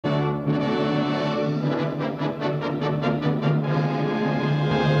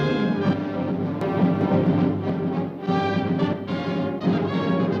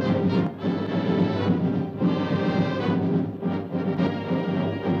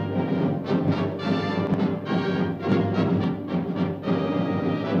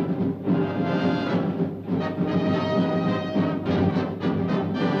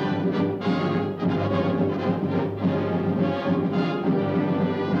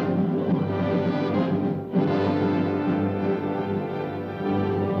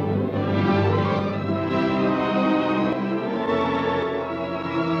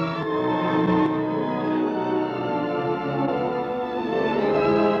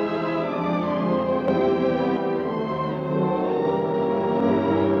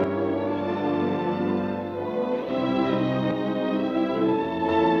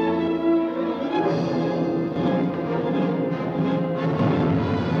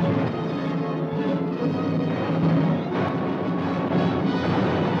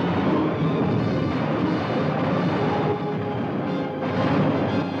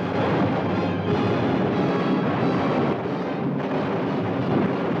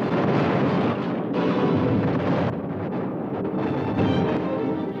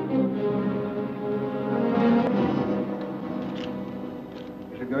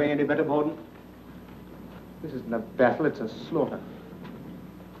any better, Borden? This isn't a battle, it's a slaughter.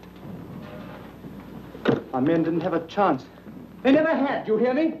 Our men didn't have a chance. They never had, you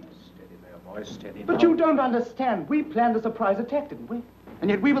hear me? Steady there, boys, steady. But you don't understand. We planned a surprise attack, didn't we? And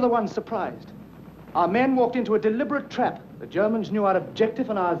yet we were the ones surprised. Our men walked into a deliberate trap. The Germans knew our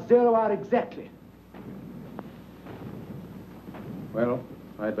objective and our zero hour exactly. Well,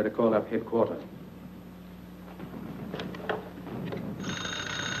 I'd better call up headquarters.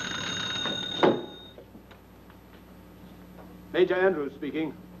 Major Andrews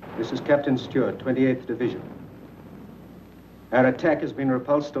speaking. This is Captain Stewart, 28th Division. Our attack has been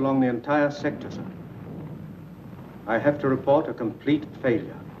repulsed along the entire sector, sir. I have to report a complete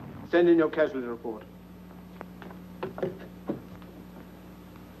failure. Send in your casualty report.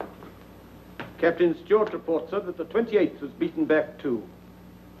 Captain Stewart reports, sir, that the 28th was beaten back too.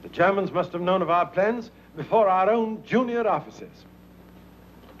 The Germans must have known of our plans before our own junior officers.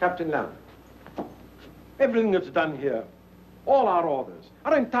 Captain Lamb, everything that's done here, all our orders,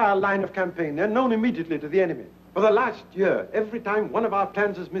 our entire line of campaign, they're known immediately to the enemy. For the last year, every time one of our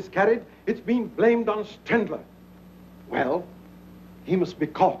plans has miscarried, it's been blamed on Strendler. Well, he must be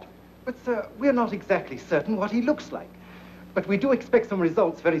caught. But, sir, we're not exactly certain what he looks like. But we do expect some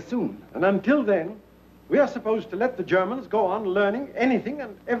results very soon. And until then, we are supposed to let the Germans go on learning anything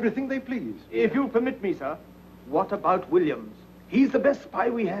and everything they please. If you'll permit me, sir, what about Williams? He's the best spy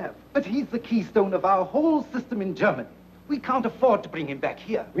we have. But he's the keystone of our whole system in Germany. We can't afford to bring him back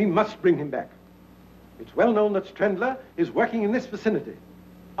here. We must bring him back. It's well known that Strendler is working in this vicinity.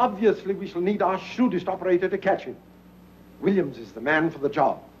 Obviously, we shall need our shrewdest operator to catch him. Williams is the man for the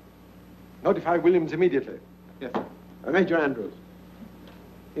job. Notify Williams immediately. Yes, sir. Major Andrews,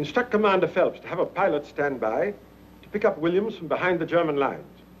 instruct Commander Phelps to have a pilot stand by to pick up Williams from behind the German lines.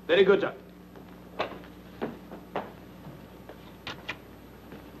 Very good, sir.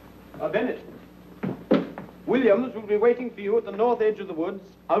 Bennett, Williams will be waiting for you at the north edge of the woods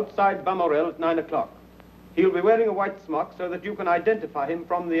outside Bamorel at 9 o'clock. He'll be wearing a white smock so that you can identify him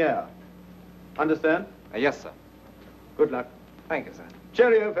from the air. Understand? Yes, sir. Good luck. Thank you, sir.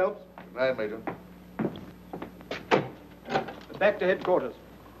 Cheerio, Phelps. Good night, Major. Back to headquarters.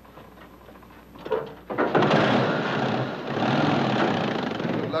 Good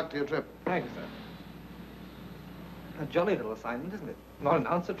luck to your trip. Thank you, sir. A jolly little assignment, isn't it? Not an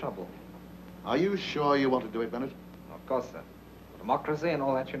ounce of trouble. Are you sure you want to do it, Bennett? Of course, sir. Democracy and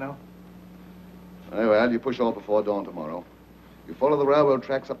all that, you know. Very well, you push off before dawn tomorrow. You follow the railroad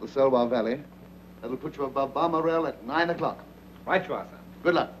tracks up the Selwa Valley. That'll put you above Bamorel at 9 o'clock. Right you are, sir.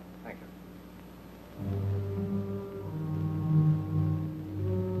 Good luck. Thank you.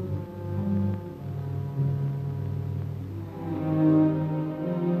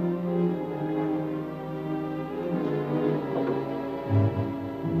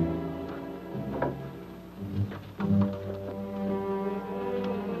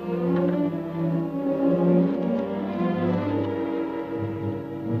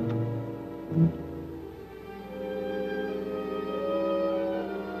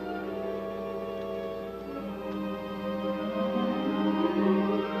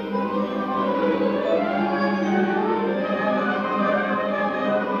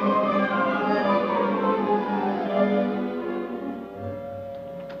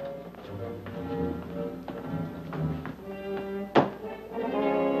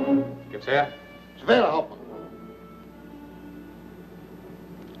 Sir? Schwerer Hauptmann.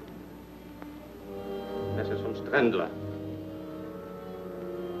 Message from Strendler.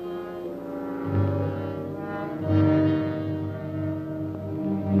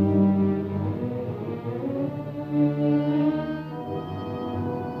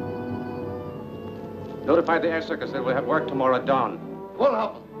 Notify the air circus that we'll have work tomorrow at dawn. Voll,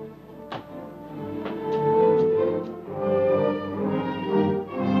 Hauptmann.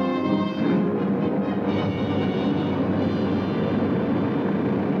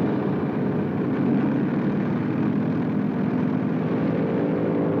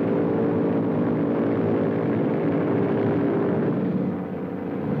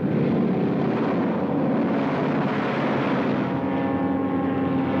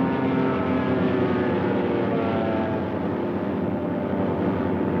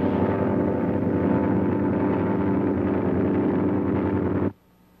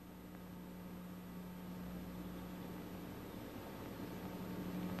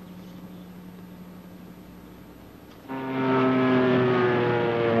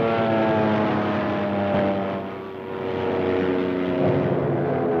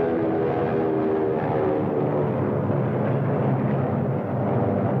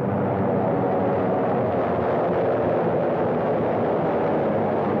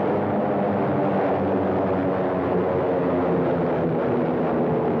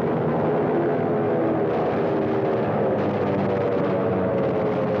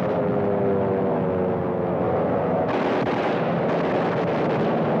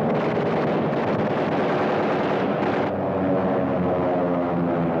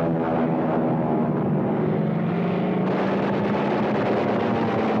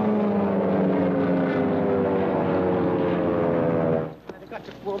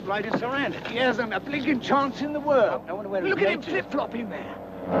 looks like a surrender. He hasn't a blinking chance in the world. I wonder where Look he at him gets it. flip-flopping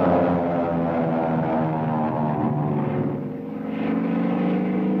there.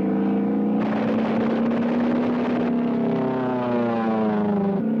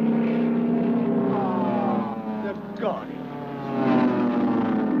 They've got him.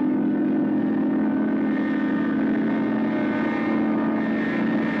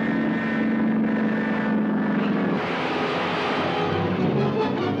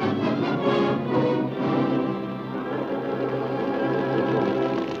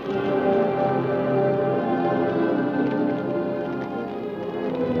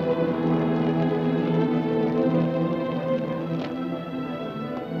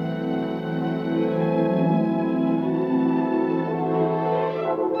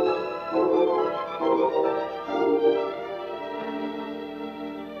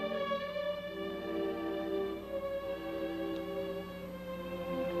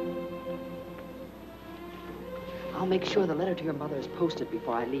 I'll make sure the letter to your mother is posted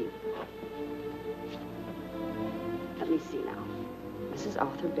before I leave. Let me see now. Mrs.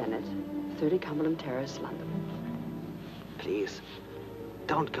 Arthur Bennett, 30 Cumberland Terrace, London. Please,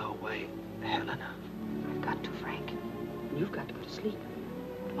 don't go away, Helena. I've got to, Frank. And you've got to go to sleep.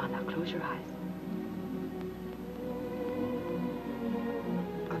 Come on, now, close your eyes.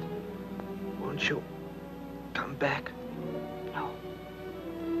 But won't you come back? No,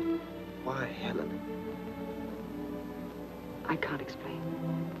 Why, Helena? I can't explain.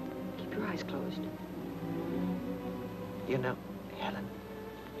 Keep your eyes closed. You know, Helen,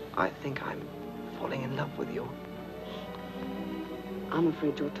 I think I'm falling in love with you. I'm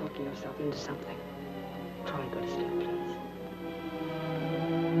afraid you're talking yourself into something. Try and go to sleep, please.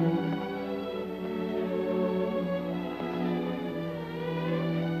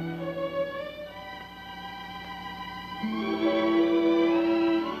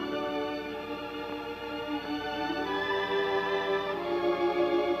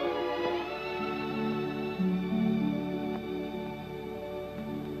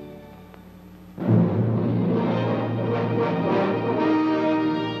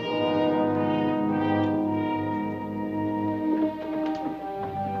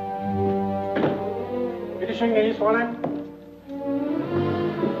 Fräulein.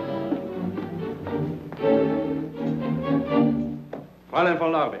 Fräulein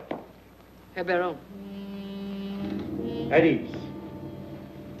von Lorbeer. Herr Baron. At ease.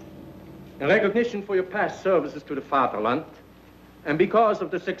 In recognition for your past services to the Fatherland, and because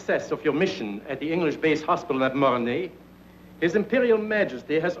of the success of your mission at the English base hospital at Mornay, His Imperial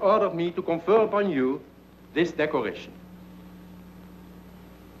Majesty has ordered me to confer upon you this decoration.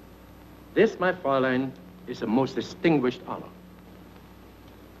 This, my Fräulein, is a most distinguished honor.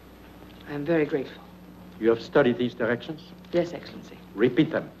 I am very grateful. You have studied these directions? Yes, Excellency.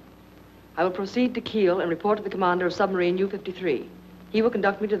 Repeat them. I will proceed to Kiel and report to the commander of submarine U-53. He will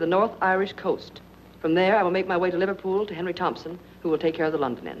conduct me to the North Irish coast. From there, I will make my way to Liverpool to Henry Thompson, who will take care of the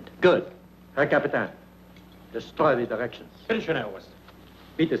London end. Good. Herr Kapitän, destroy the directions. Bitte schön, Herr Oberst.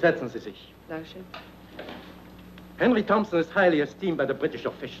 Bitte setzen Sie sich. Dankeschön. Henry Thompson is highly esteemed by the British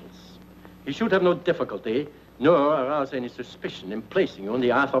officials. He should have no difficulty, nor arouse any suspicion in placing you in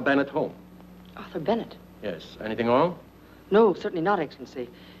the Arthur Bennett home. Arthur Bennett? Yes. Anything wrong? No, certainly not, Excellency.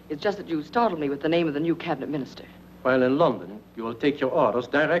 It's just that you startled me with the name of the new cabinet minister. While in London, you will take your orders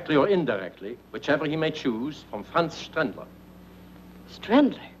directly or indirectly, whichever he may choose, from Franz Strendler.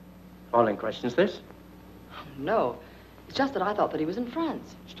 Strendler? Fräulein questions this? No. It's just that I thought that he was in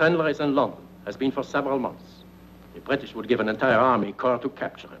France. Strendler is in London, has been for several months. The British would give an entire army corps to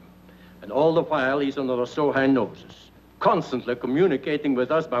capture him. And all the while, he's under our so high noses, constantly communicating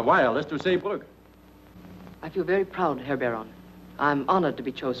with us by wireless to Zeebrugge. I feel very proud, Herr Baron. I'm honored to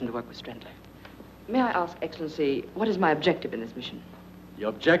be chosen to work with Strendler. May I ask, Excellency, what is my objective in this mission? The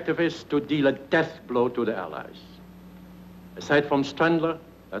objective is to deal a death blow to the Allies. Aside from Strendler,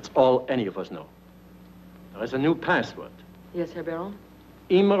 that's all any of us know. There is a new password. Yes, Herr Baron?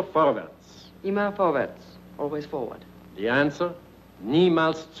 Immer vorwärts. Immer vorwärts. Always forward. The answer?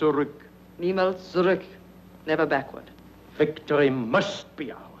 Niemals zurück. Niemals zurück. Never backward. Victory must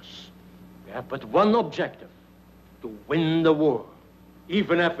be ours. We have but one objective, to win the war,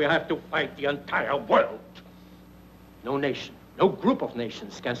 even if we have to fight the entire world. No nation, no group of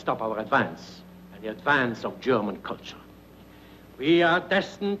nations can stop our advance and the advance of German culture. We are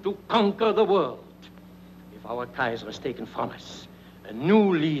destined to conquer the world. If our Kaiser is taken from us, a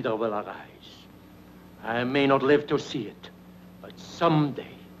new leader will arise. I may not live to see it, but someday,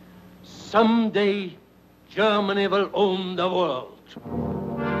 Germany will own the world.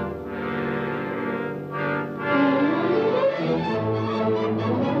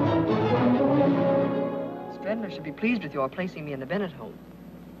 Chandler should be pleased with your placing me in the Bennett home.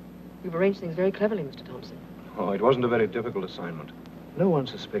 You've arranged things very cleverly, Mr. Thompson. Oh, it wasn't a very difficult assignment. No one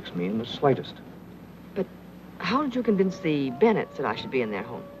suspects me in the slightest. But how did you convince the Bennetts that I should be in their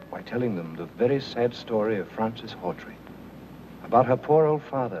home? By telling them the very sad story of Frances Hawtrey. About her poor old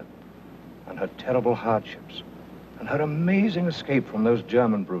father and her terrible hardships and her amazing escape from those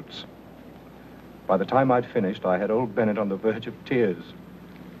German brutes. By the time I'd finished, I had old Bennett on the verge of tears.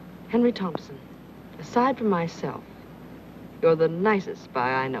 Henry Thompson, aside from myself, you're the nicest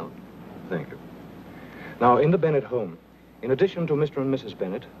spy I know. Thank you. Now, in the Bennett home, in addition to Mr. and Mrs.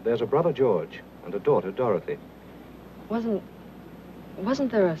 Bennett, there's a brother George and a daughter Dorothy. Wasn't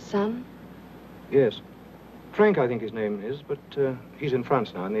there a son? Yes. Frank, I think his name is, but he's in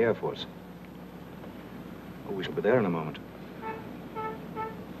France now in the Air Force. Oh, we shall be there in a moment.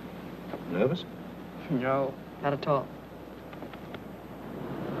 Nervous? No, not at all.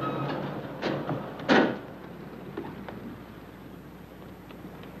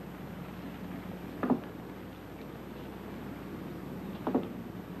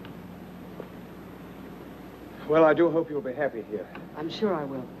 Well, I do hope you'll be happy here. I'm sure I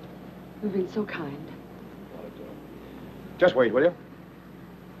will. You've been so kind. Just wait, will you?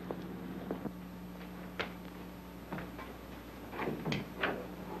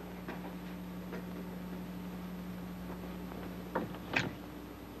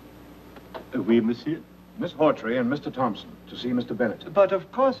 Oui, monsieur. Miss Hawtrey and Mr. Thompson to see Mr. Bennett. But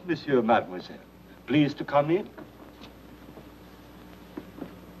of course, monsieur, mademoiselle. Please to come in.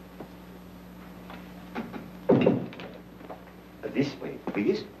 This way,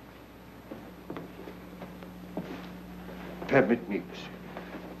 please. Permit me, monsieur.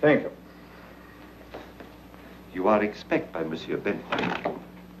 Thank you. You are expected by Monsieur Bennett.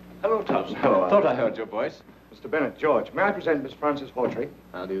 Hello, Thompson. Hello, Thought I heard your voice. Mr. Bennett, George, may I present Miss Frances Hawtrey?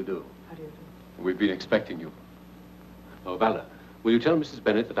 How do you do? How do you do? We've been expecting you. Oh, Valle, will you tell Mrs.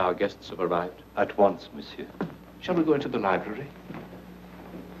 Bennett that our guests have arrived? At once, monsieur. Shall we go into the library?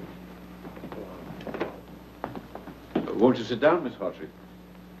 Won't you sit down, Miss Hawtrey?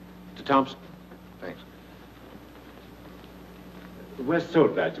 Mr. Thompson. Thanks. We're so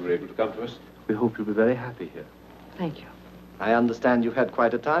glad you were able to come to us. We hope you'll be very happy here. Thank you. I understand you've had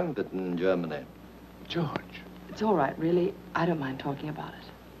quite a time of it in Germany. George. It's all right, really. I don't mind talking about it.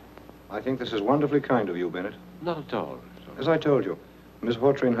 I think this is wonderfully kind of you, Bennett. Not at all. As I told you, Miss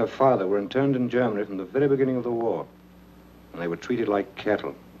Hawtrey and her father were interned in Germany from the very beginning of the war. And they were treated like cattle.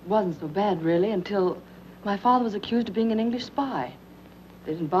 It wasn't so bad, really, until my father was accused of being an English spy.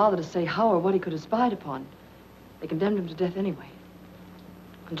 They didn't bother to say how or what he could have spied upon. They condemned him to death anyway.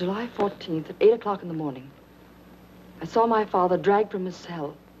 On July 14th at 8 o'clock in the morning, I saw my father dragged from his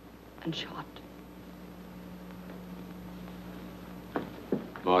cell and shot.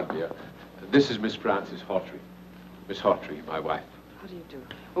 Maud, dear, this is Miss Frances Hawtrey. Miss Hawtrey, my wife. How do you do?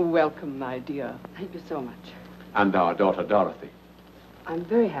 Oh, welcome, my dear. Thank you so much. And our daughter, Dorothy. I'm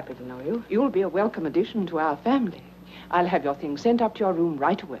very happy to know you. You'll be a welcome addition to our family. I'll have your things sent up to your room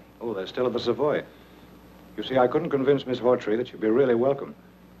right away. Oh, they're still at the Savoy. You see, I couldn't convince Miss Hawtrey that she'd be really welcome.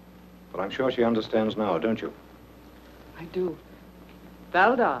 But I'm sure she understands now, don't you? I do.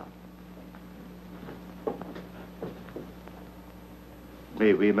 Valda.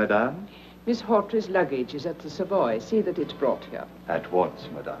 May we, madame? Miss Hawtrey's luggage is at the Savoy. See that it's brought here. At once,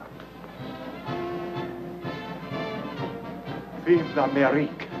 madame. Vive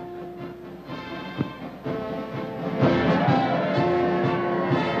l'Amérique!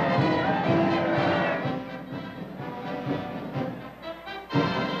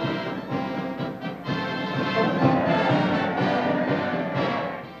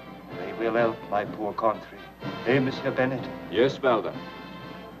 They will help my poor country. Eh, Monsieur Bennett? Yes, Valda.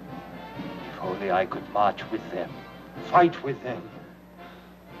 If only I could march with them, fight with them.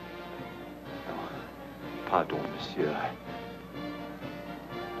 Oh, pardon, monsieur.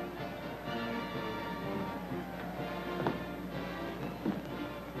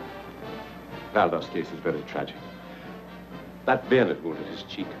 Valda's case is very tragic. That bayonet wound in his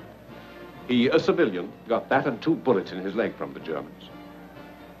cheek. He, a civilian, got that and 2 bullets in his leg from the Germans.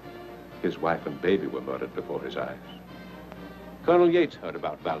 His wife and baby were murdered before his eyes. Colonel Yates heard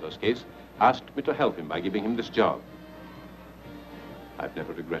about Valda's case, asked me to help him by giving him this job. I've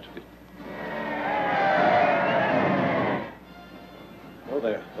never regretted it. Oh,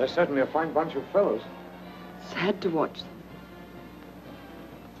 they're certainly a fine bunch of fellows. Sad to watch them.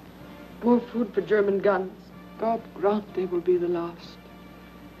 More food for German guns. God grant they will be the last.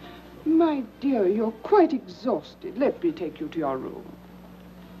 My dear, you're quite exhausted. Let me take you to your room.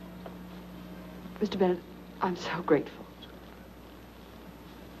 Mr. Bennett, I'm so grateful.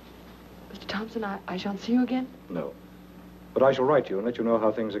 Mr. Thompson, I shan't see you again? No. But I shall write you and let you know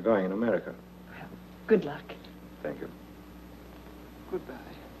how things are going in America. Well, good luck. Thank you. Goodbye.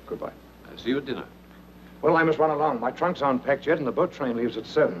 Goodbye. I'll see you at dinner. Well, I must run along. My trunks aren't packed yet, and the boat train leaves at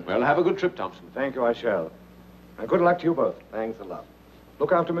 7. Well, have a good trip, Thompson. Thank you, I shall. And good luck to you both. Thanks a lot.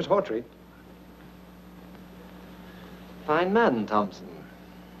 Look after Miss Hawtrey. Fine man, Thompson.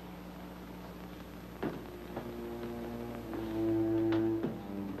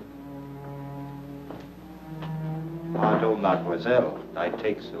 Pardon, mademoiselle. I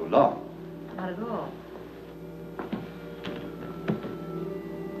take so long. Not at all.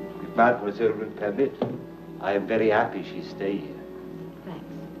 If mademoiselle will permit, I am very happy she stay here. Thanks.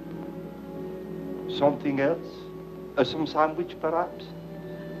 Something else? Some sandwich, perhaps?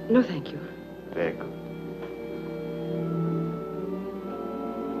 No, thank you. Very good.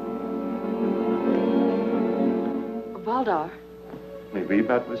 Valdar, May we,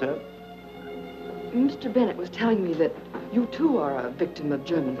 mademoiselle? Mr. Bennett was telling me that you too are a victim of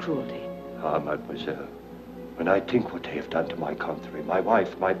German cruelty. Ah, mademoiselle, when I think what they have done to my country, my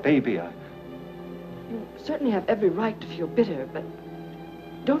wife, my baby, You certainly have every right to feel bitter, but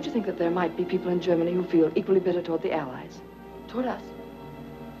don't you think that there might be people in Germany who feel equally bitter toward the Allies? Toward us?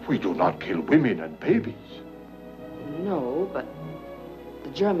 We do not kill women and babies. No, but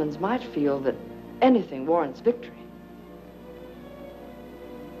the Germans might feel that anything warrants victory.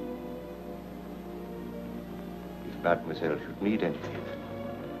 If mademoiselle should need anything,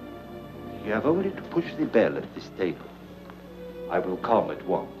 you have only to push the bell at this table. I will come at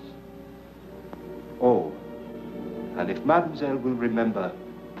once. Oh, and if mademoiselle will remember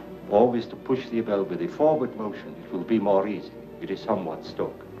always to push the bell with a forward motion, it will be more easy. It is somewhat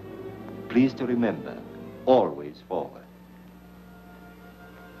stuck. Please to remember, always forward.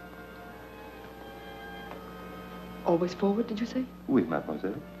 Always forward, did you say? Oui,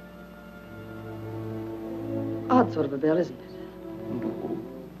 mademoiselle. Odd sort of a bell, isn't it? No.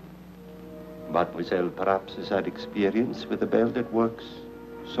 Mademoiselle perhaps has had experience with a bell that works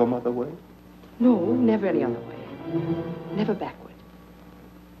some other way? No, never any other way. Never backward.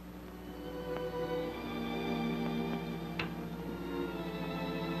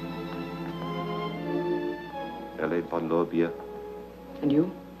 Helene von Lorbeer. And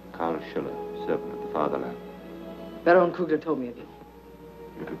you? Karl Schiller, servant of the fatherland. Baron Kugler told me of you.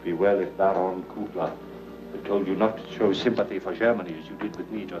 It would be well if Baron Kugler had told you not to show sympathy for Germany as you did with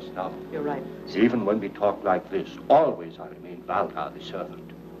me just now. You're right. Even when we talk like this, always I remain Valle, the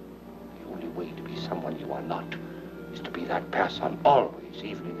servant. The only way to be someone you are not is to be that person always,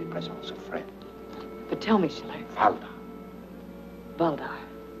 even in the presence of friends. But tell me, Schiller. Valle. Valdar.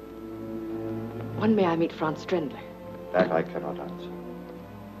 When may I meet Franz Strendler? That I cannot answer.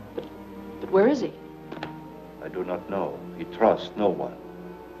 But where is he? I do not know. He trusts no one.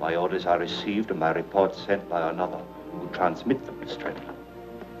 My orders are received and my reports sent by another who transmit them to Strendler.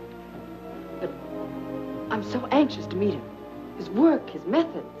 But I'm so anxious to meet him. His work, his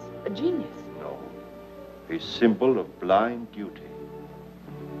methods, a genius. No. A symbol of blind duty.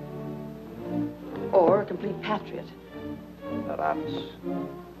 Or a complete patriot. Perhaps.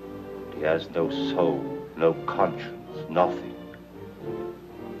 But he has no soul, no conscience, nothing.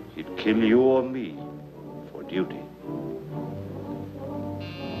 He'd kill you or me for duty.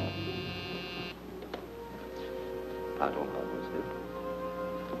 Pardon,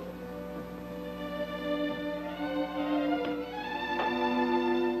 mademoiselle.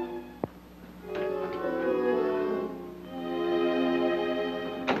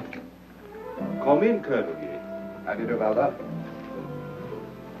 Come in, Colonel Yates. How do you do, Valda?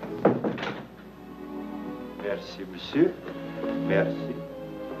 Merci, monsieur. Merci.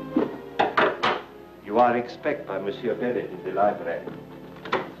 You are expected by Monsieur Bennett in the library.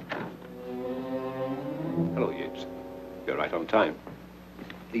 Hello, Yates. You're right on time.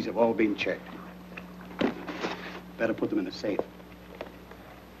 These have all been checked. Better put them in a safe.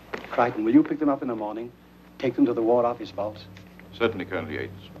 Crichton, will you pick them up in the morning? Take them to the War Office vaults? Certainly, Colonel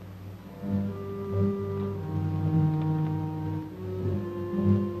Yates.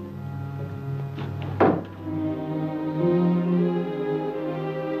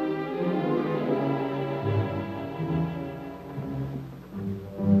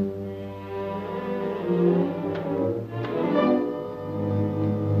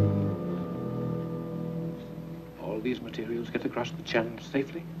 Get across the channel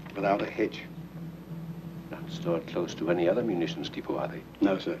safely? Without a hitch. Not stored close to any other munitions depot, are they?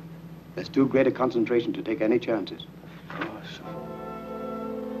 No, sir. There's too great a concentration to take any chances. Of course.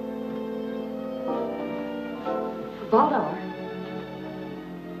 Valdar.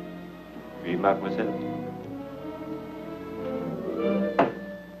 Oui, mademoiselle.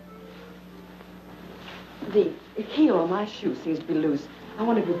 heel on my shoe seems to be loose. I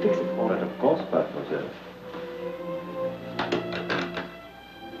wonder if you'd fix it for me. But of course, mademoiselle.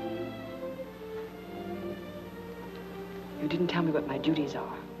 You didn't tell me what my duties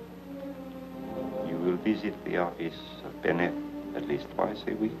are. You will visit the office of Bennett at least twice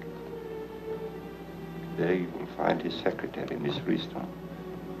a week. There you will find his secretary, Miss Riston.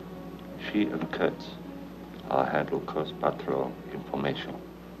 She and Kurtz are handle Coast Patrol information.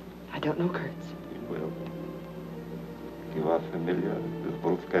 I don't know Kurtz. You will. You are familiar with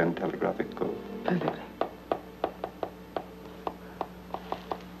Wolfgang telegraphic code? Perfectly.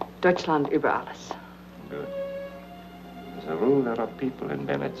 Deutschland über alles. Good. As a rule, there are people in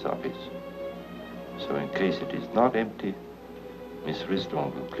Bennett's office. So in case it is not empty, Miss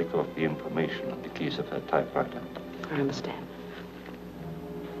Riston will click off the information on the keys of her typewriter. I understand.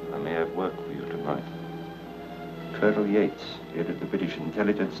 I may have work for you tonight. Colonel Yates, head of the British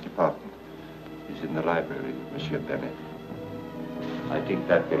Intelligence Department, is in the library with Monsieur Bennett. I think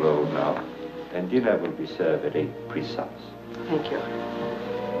that will all now, and dinner will be served at 8 precise. Thank you.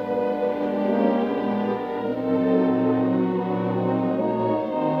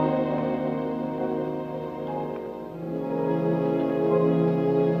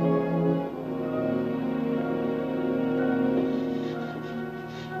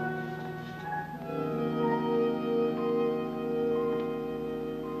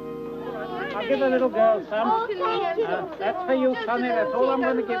 I'll give the little girl some. Oh, thank you. That's for you, Sonny. That's all I'm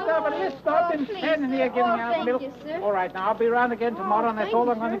going to give. No, but let's stop him standing here giving out thank milk. you, sir. All right, now I'll be round again tomorrow, and that's all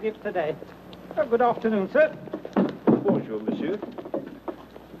I'm going to give today. Good afternoon, sir. Bonjour, monsieur.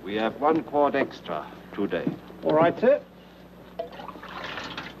 We have 1 quart extra today. All right, sir.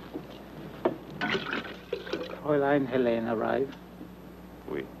 Fräulein Helene arrived.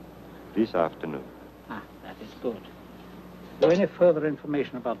 Oui. This afternoon. Ah, that is good. Is there any further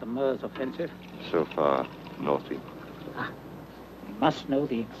information about the Morse offensive? So far, nothing. You must know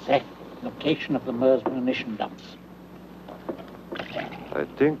the exact location of the Morse munition dumps. I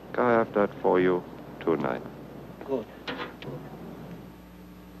think I have that for you tonight. Good.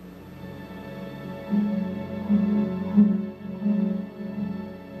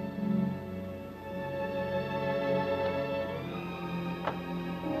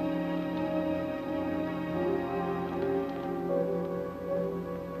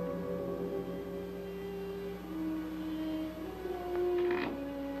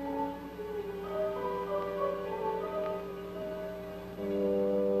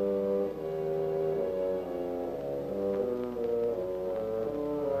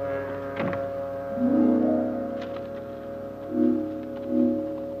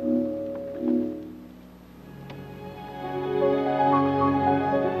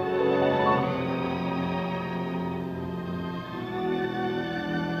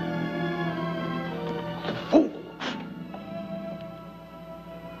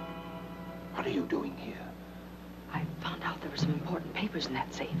 What are you doing here? I found out there were some important papers in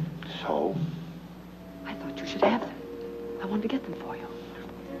that safe. So? I thought you should have them. I wanted to get them for you.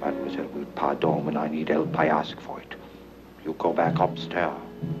 Mademoiselle will pardon when I need help. I ask for it. You go back upstairs.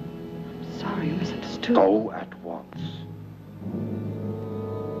 Sorry, you misunderstood. Go at once.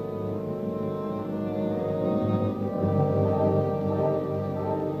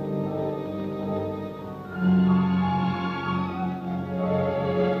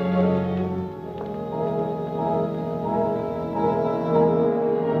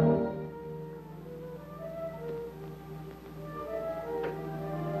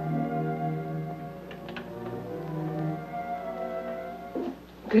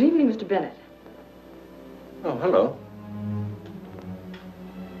 Good evening, Mr. Bennett. Oh, hello.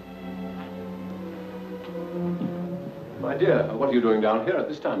 My dear, what are you doing down here at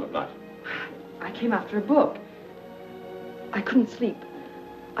this time of night? I came after a book. I couldn't sleep.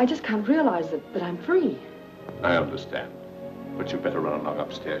 I just can't realize that I'm free. I understand. But you'd better run along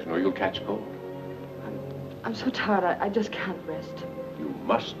upstairs, or you'll catch cold. I'm so tired, I just can't rest. You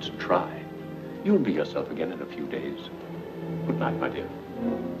must try. You'll be yourself again in a few days. Good night, my dear.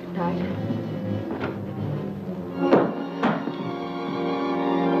 Good night.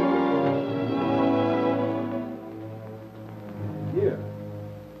 Here.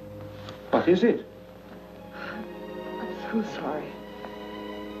 What is it? I'm so sorry.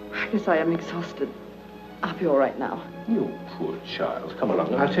 I guess I am exhausted. I'll be all right now. You poor child. Come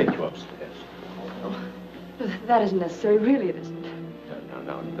along, I'll take you upstairs. Oh, that isn't necessary. Really, it isn't.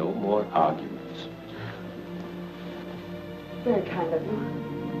 No, no more arguments. Very kind of you.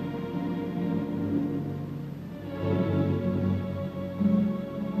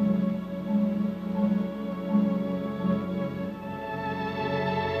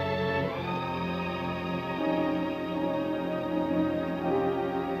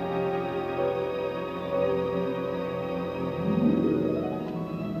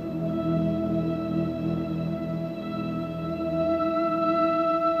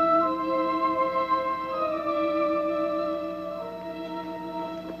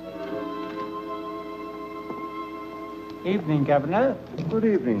 Evening, Governor. Good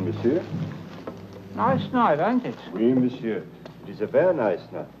evening, monsieur. Nice night, ain't it? Oui, monsieur. It is a very nice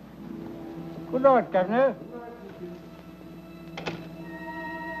night. Good night, Governor.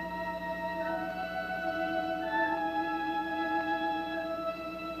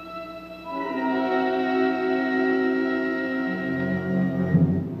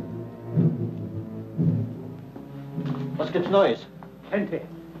 What's gets noise? Plenty.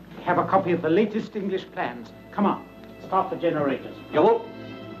 We have a copy of the latest English plans. Come on, start the generators. Yo.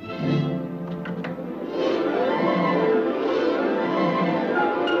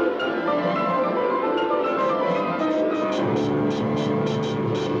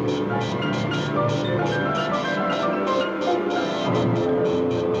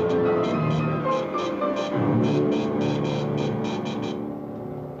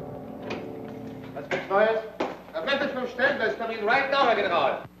 Was gibt's Neues? A message from Ständler's coming right now, Herr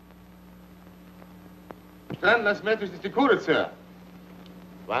General. Ständler's message is decoded, sir.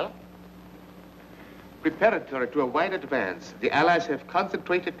 Well? Preparatory to a wide advance, the Allies have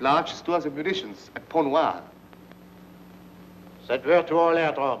concentrated large stores of munitions at Pont Noir. Send word to all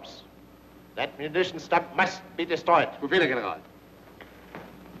airdromes. That munition dump must be destroyed. Befehl, Herr General.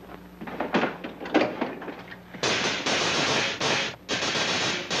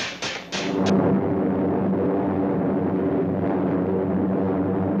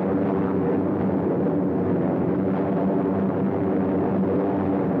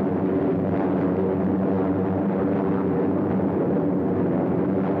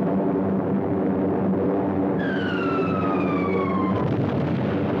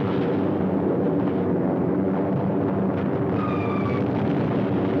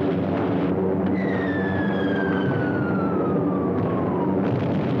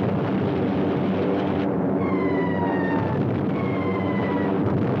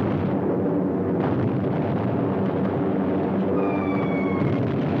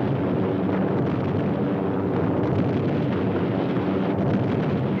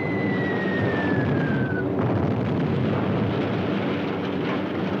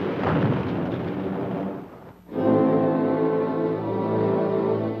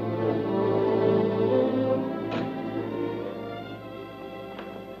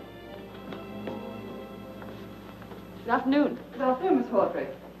 Good afternoon. Good afternoon, Miss Hawtrey.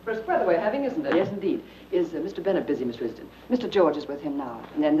 Brisk weather we're having, isn't it? Yes, indeed. Is Mr. Bennett busy, Miss Risden? Mr. George is with him now,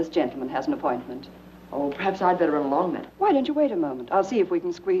 and then this gentleman has an appointment. Oh, perhaps I'd better run along then. Why don't you wait a moment? I'll see if we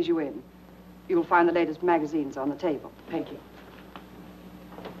can squeeze you in. You'll find the latest magazines on the table. Thank you.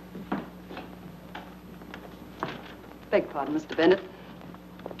 Beg pardon, Mr. Bennett.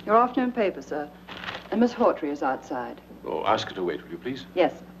 Your afternoon paper, sir. And Miss Hawtrey is outside. Oh, ask her to wait, will you, please?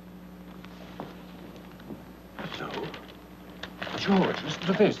 Yes. Hello? George, listen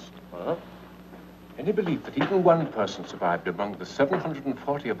to this. Huh? Any belief that even one person survived among the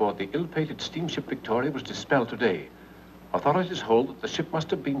 740 aboard the ill-fated steamship Victoria was dispelled today. Authorities hold that the ship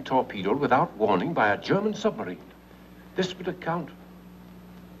must have been torpedoed without warning by a German submarine. This would account...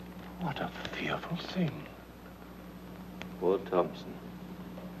 What a fearful thing. Poor Thompson.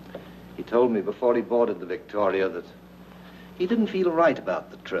 He told me before he boarded the Victoria that he didn't feel right about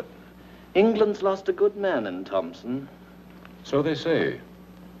the trip. England's lost a good man in Thompson. So they say.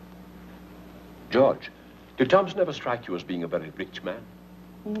 George, did Thompson ever strike you as being a very rich man?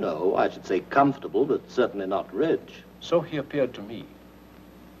 No, I should say comfortable, but certainly not rich. So he appeared to me.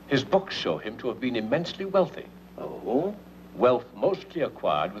 His books show him to have been immensely wealthy. Oh? Wealth mostly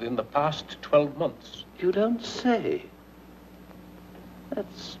acquired within the past 12 months. You don't say.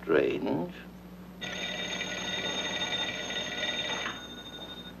 That's strange.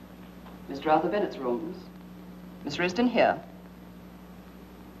 Mr. Arthur Bennett's rooms. Miss Risden here.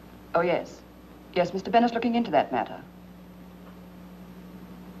 Oh, yes. Yes, Mr. Bennett's looking into that matter.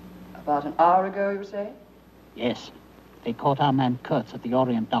 About an hour ago, you say? Yes. They caught our man Kurtz at the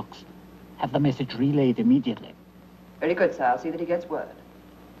Orient docks. Have the message relayed immediately. Very good, sir. I'll see that he gets word.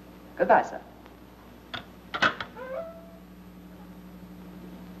 Goodbye, sir.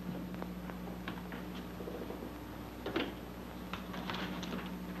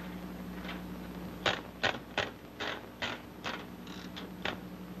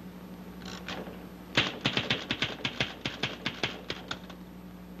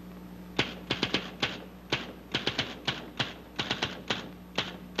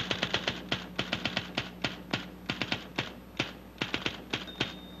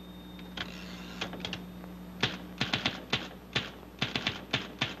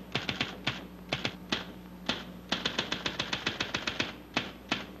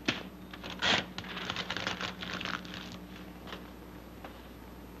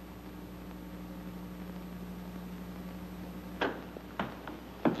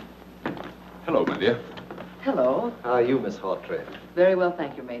 Hello, my dear. Hello. How are you, Miss Hawtrey? Very well,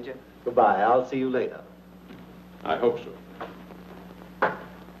 thank you, Major. Goodbye. I'll see you later. I hope so.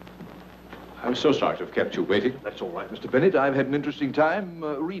 I'm so sorry to have kept you waiting. That's all right, Mr. Bennett. I've had an interesting time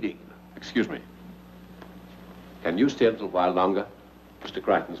reading. Excuse me. Can you stay a little while longer? Mr.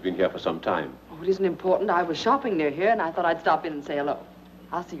 Crichton's been here for some time. Oh, it isn't important. I was shopping near here, and I thought I'd stop in and say hello.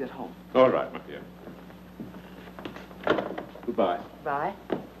 I'll see you at home. All right, my dear. Goodbye. Bye.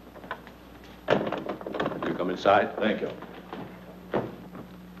 You come inside? Thank you.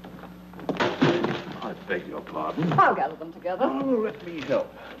 I beg your pardon. I'll gather them together. Oh, let me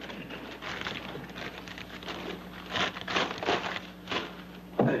help.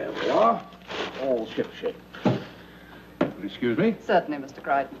 There we are. All shipshape. Will you excuse me? Certainly, Mr.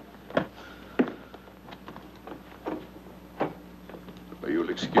 Crichton. Well, you'll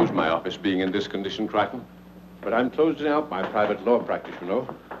excuse my office being in this condition, Crichton. But I'm closing out my private law practice, you know.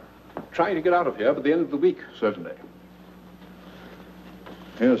 Trying to get out of here by the end of the week. Certainly.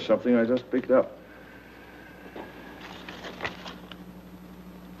 Here's something I just picked up.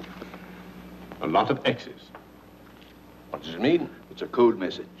 A lot of X's. What does it mean? It's a code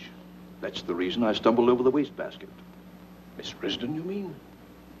message. That's the reason I stumbled over the wastebasket. Miss Risden, you mean?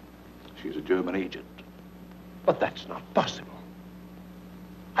 She's a German agent. But that's not possible.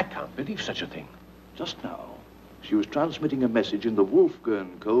 I can't believe such a thing. Just now, she was transmitting a message in the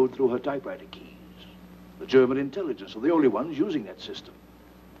Wolfgang code through her typewriter keys. The German intelligence are the only ones using that system.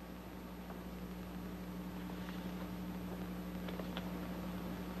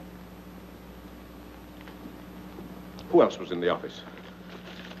 Who else was in the office?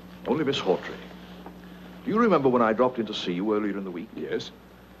 Only Miss Hawtrey. Do you remember when I dropped in to see you earlier in the week? Yes.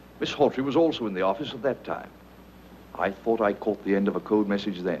 Miss Hawtrey was also in the office at that time. I thought I caught the end of a code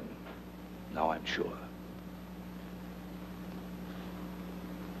message then. Now I'm sure.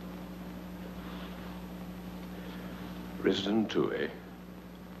 Risden too, eh?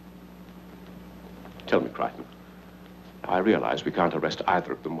 Tell me, Crichton. I realize we can't arrest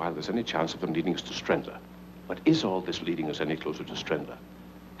either of them while there's any chance of them leading us to Strendler. But is all this leading us any closer to Strendler?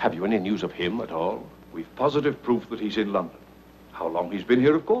 Have you any news of him at all? We've positive proof that he's in London. How long he's been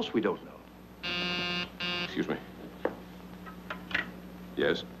here, of course, we don't know. Excuse me.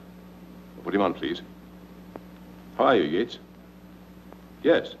 Yes? Put him on, please. How are you, Yates?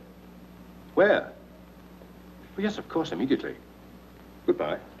 Yes. Where? Oh, yes, of course, immediately.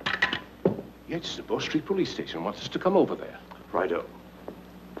 Goodbye. Yates, the Bow Street Police Station wants us to come over there. Righto.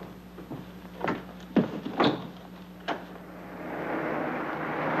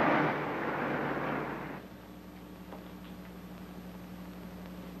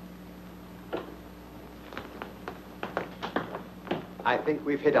 I think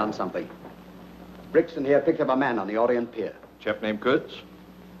we've hit on something. Brixton here picked up a man on the Orient Pier. Chap named Kurtz?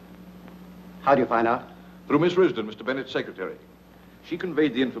 How do you find out? Through Miss Risden, Mr. Bennett's secretary. She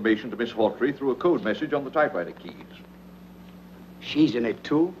conveyed the information to Miss Hawtrey through a code message on the typewriter keys. She's in it,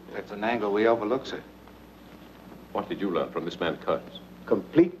 too? That's an angle we overlook, sir. What did you learn from this man, Kurtz?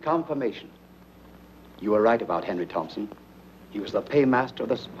 Complete confirmation. You were right about Henry Thompson. He was the paymaster of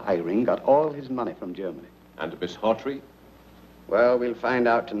the spy ring, got all his money from Germany. And Miss Hawtrey? Well, we'll find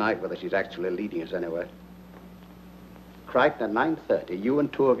out tonight whether she's actually leading us anywhere. Crichton, at 9:30, you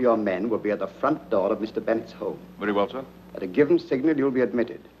and two of your men will be at the front door of Mr. Bennett's home. Very well, sir. At a given signal, you'll be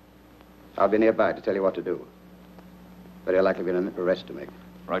admitted. I'll be nearby to tell you what to do. Very likely be an arrest to make.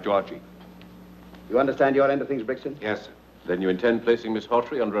 Right, you are, Chief. You understand your end of things, Brixton? Yes, sir. Then you intend placing Miss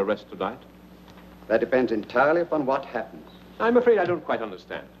Hawtrey under arrest tonight? That depends entirely upon what happens. I'm afraid I don't quite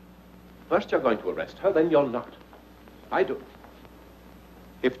understand. First you're going to arrest her, then you're not. I do.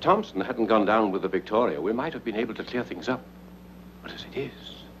 If Thompson hadn't gone down with the Victoria, we might have been able to clear things up. But as it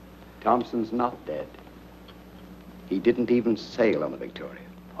is... Thompson's not dead. He didn't even sail on the Victoria.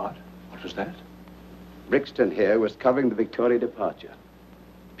 What? What was that? Brixton here was covering the Victoria departure,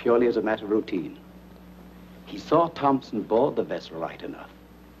 purely as a matter of routine. He saw Thompson board the vessel right enough,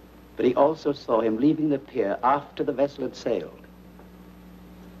 but he also saw him leaving the pier after the vessel had sailed.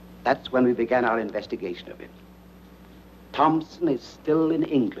 That's when we began our investigation of him. Thompson is still in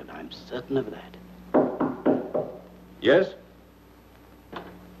England, I'm certain of that. Yes?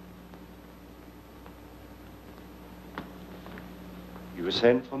 You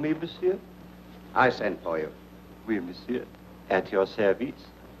sent for me, monsieur? I sent for you. Oui, monsieur. At your service.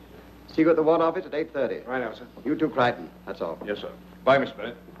 See you at the War Office at 8:30. Right now, sir. You too, Crichton. That's all. Yes, sir. Bye, Mr.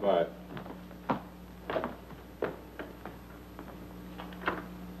 Bennett. Bye.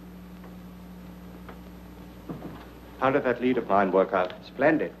 How did that lead of mine work out?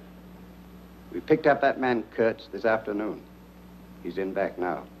 Splendid. We picked up that man, Kurtz, this afternoon. He's in back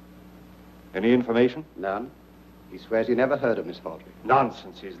now. Any information? None. He swears he never heard of Miss Hawtrey.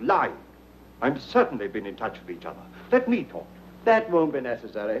 Nonsense, he's lying. I'm certain they've been in touch with each other. Let me talk. That won't be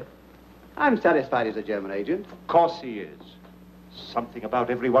necessary. I'm satisfied he's a German agent. Of course he is. Something about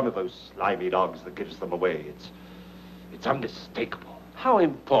every one of those slimy dogs that gives them away. It's unmistakable. How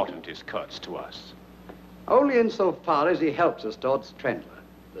important is Kurtz to us? Only insofar as he helps us towards Trendler.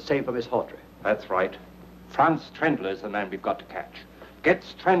 The same for Miss Hawtrey. That's right. Franz Trendler is the man we've got to catch.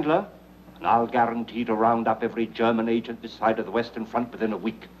 Gets Trendler, and I'll guarantee to round up every German agent this side of the Western Front within a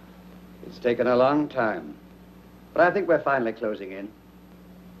week. It's taken a long time. But I think we're finally closing in.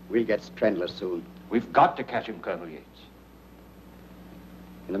 We'll get Trendler soon. We've got to catch him, Colonel Yates.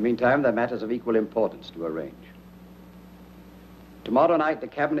 In the meantime, there are matters of equal importance to arrange. Tomorrow night, the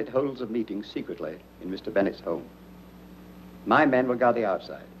Cabinet holds a meeting secretly in Mr. Bennett's home. My men will guard the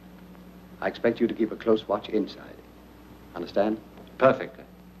outside. I expect you to keep a close watch inside. Understand? Perfectly.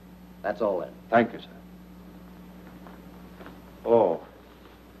 That's all then. Thank you, sir. Oh,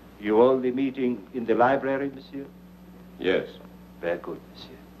 you all the meeting in the library, monsieur? Yes. Very good,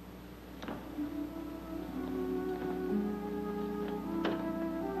 monsieur.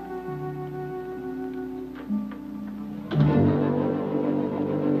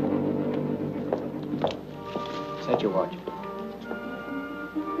 Set your watch.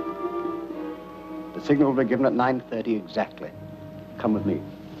 The signal will be given at 9:30 exactly. Come with me.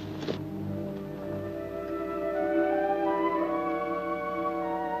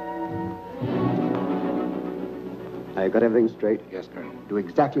 Now, you got everything straight? Yes, Colonel. Do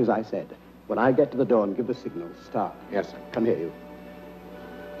exactly as I said. When I get to the door and give the signal, start. Yes, sir. Come here, you.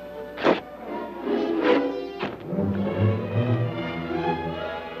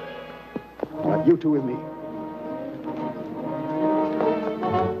 All right, you two with me.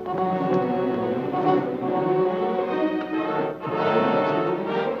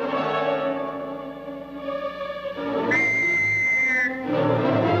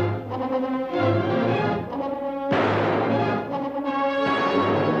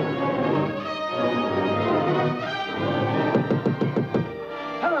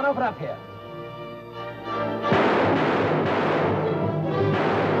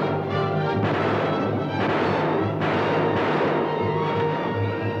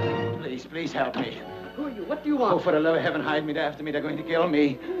 Please help me. Who are you? What do you want? Oh, for the love of heaven, hide me. They're after me. They're going to kill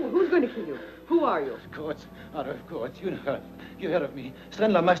me. Who's going to kill you? Who are you? Of course. Out of course. You heard of me.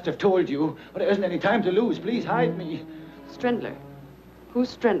 Strendler must have told you. But there isn't any time to lose. Please hide me. Strendler?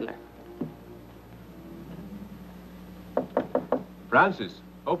 Who's Strendler? Francis,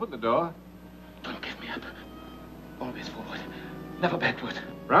 open the door. Don't give me up. Always forward. Never backward.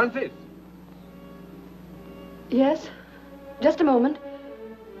 Francis! Yes? Just a moment.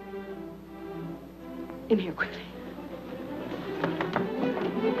 In here, quickly.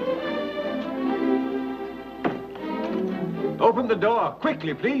 Open the door,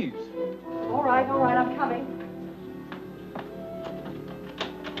 quickly, please. All right, I'm coming.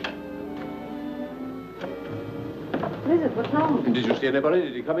 What is it? What's wrong? Did you see anybody?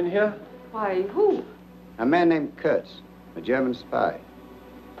 Did he come in here? Why, who? A man named Kurtz, a German spy.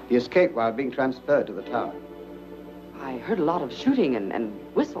 He escaped while being transferred to the tower. I heard a lot of shooting and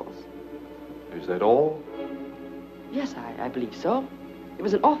whistles. Is that all? Yes, I believe so. It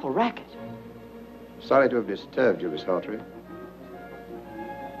was an awful racket. Sorry to have disturbed you, Miss Hawtrey.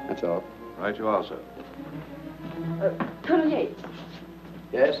 That's all. Right you are, sir. Colonel Yates.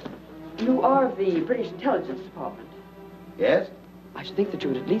 Yes? You are of the British Intelligence Department. Yes? I should think that you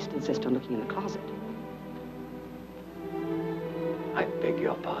would at least insist on looking in the closet. I beg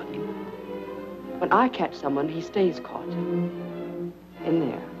your pardon. When I catch someone, he stays caught. In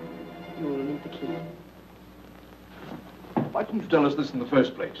there. You will need the key. Why didn't you tell us this in the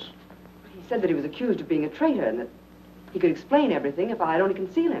first place? He said that he was accused of being a traitor and that he could explain everything if I'd only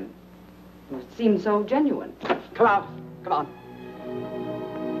conceal him. It seemed so genuine. Come out. Come on.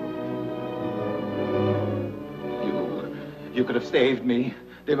 You could have saved me.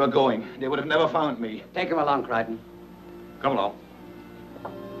 They were going. They would have never found me. Take him along, Crichton. Come along.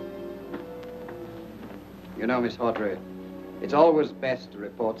 You know, Miss Hawtrey, it's always best to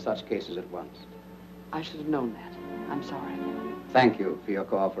report such cases at once. I should have known that. I'm sorry. Thank you for your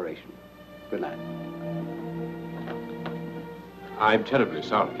cooperation. Good night. I'm terribly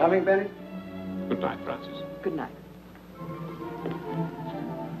sorry. Coming, Bennett? Good night, Francis. Good night.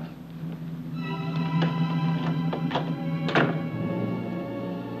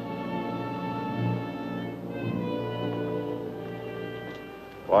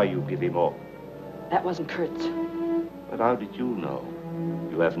 Why you give him up? That wasn't Kurtz. But how did you know?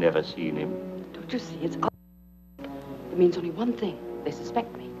 You have never seen him. Don't you see? It's It means only one thing. They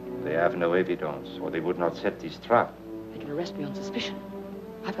suspect me. They have no evidence, or they would not set this trap. They can arrest me on suspicion.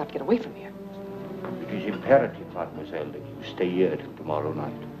 I've got to get away from here. It is imperative, mademoiselle, that you stay here till tomorrow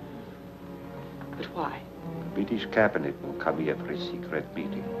night. But why? The British cabinet will come here for a secret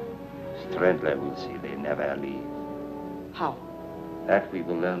meeting. Strandler will see they never leave. How? That we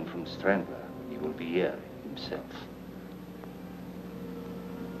will learn from Strandler. He will be here himself.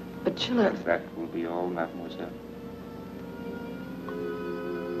 But Schiller... And that will be all, mademoiselle.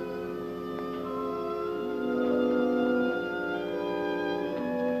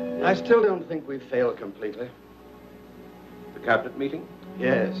 I still don't think we've failed completely. The cabinet meeting?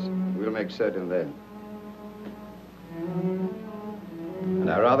 Yes, we'll make certain then. And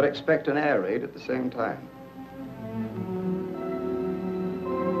I rather expect an air raid at the same time.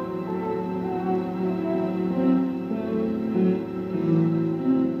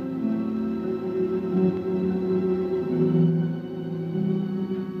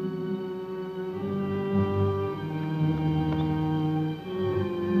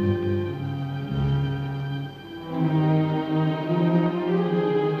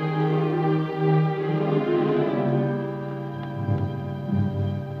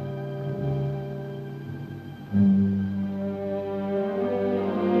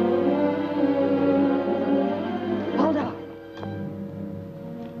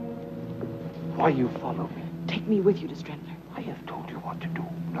 Why you follow me? Take me with you to Strandler. I have told you what to do.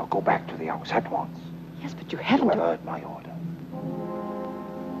 Now go back to the house at once. Yes, but you haven't... You have heard my order.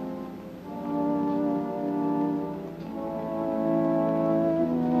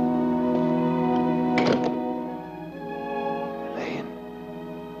 Helene.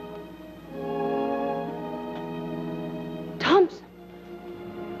 Thompson.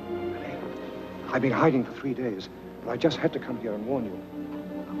 Helene, I've been hiding for 3 days, but I just had to come here and warn you.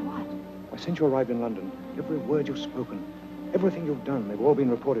 Since you arrived in London, every word you've spoken, everything you've done, they've all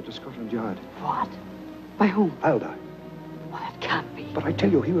been reported to Scotland Yard. What? By whom? I'll die. Well, that can't be. But I tell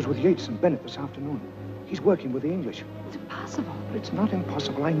you, he was with Yates and Bennett this afternoon. He's working with the English. It's impossible. But it's not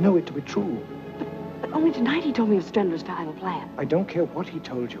impossible. I know it to be true. But only tonight he told me of Strandler's final plan. I don't care what he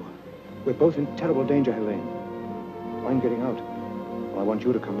told you. We're both in terrible danger, Helene. I'm getting out. Well, I want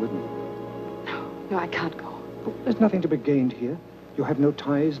you to come with me. No, I can't go. But there's nothing to be gained here. You have no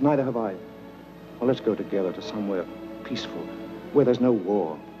ties, neither have I. Well, let's go together to somewhere peaceful, where there's no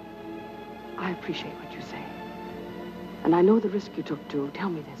war. I appreciate what you say. And I know the risk you took to tell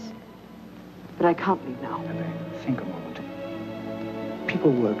me this. But I can't leave now. Helene, think a moment.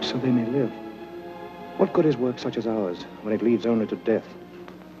 People work so they may live. What good is work such as ours when it leads only to death?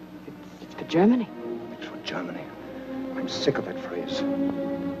 It's for Germany. It's for Germany. I'm sick of that phrase.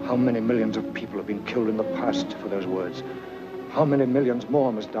 How many millions of people have been killed in the past for those words? How many millions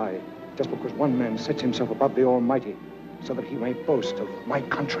more must die? Just because one man sets himself above the Almighty so that he may boast of my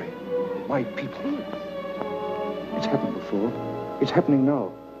country, my people. It's happened before. It's happening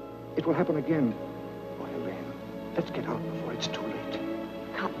now. It will happen again. Oh, Helene, let's get out before it's too late.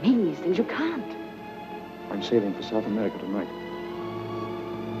 You can't mean these things. You can't. I'm sailing for South America tonight.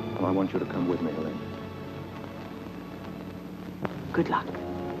 And I want you to come with me, Helene. Good luck.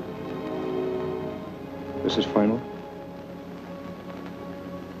 This is final.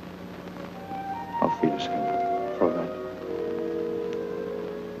 Auf Wiedersehen, Fräulein.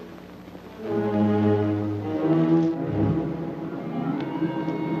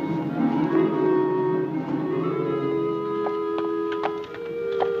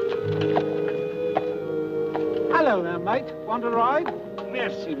 Hello there, mate. Want a ride?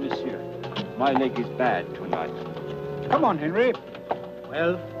 Merci, monsieur. My leg is bad tonight. Come on, Henry.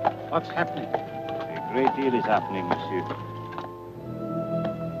 Well, what's happening? A great deal is happening, monsieur.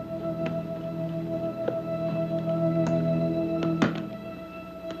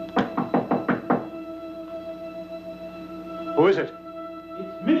 Who is it?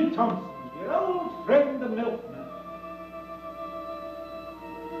 It's me, Thompson, your old friend, the milkman.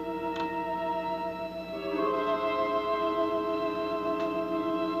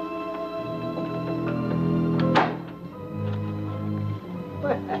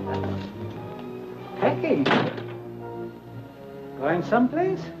 Packing. Going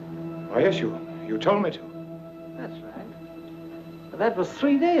someplace? Oh, yes, you told me to. That's right. But that was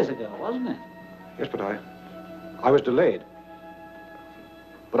 3 days ago, wasn't it? Yes, but I was delayed.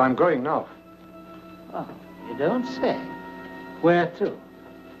 But I'm going now. Oh, you don't say. Where to?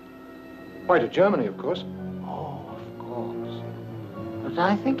 Why, to Germany, of course. Oh, of course. But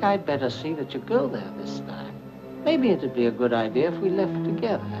I think I'd better see that you go there this time. Maybe it'd be a good idea if we left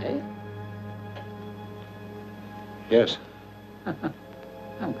together, eh? Yes.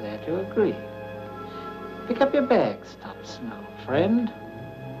 I'm glad you agree. Pick up your bags, Thompson, old friend.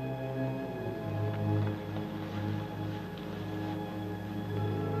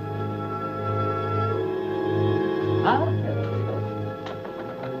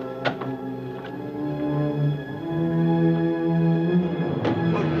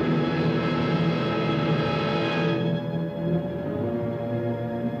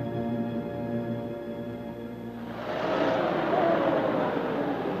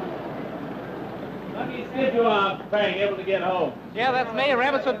 Lucky skid you are, Frank, able to get home. Yeah, that's me,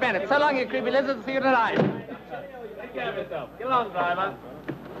 Ramsford Bennett. So long, you creepy lizards. See you tonight. Take care of yourself. Get along, driver.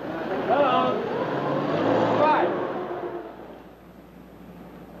 Go on. Bye.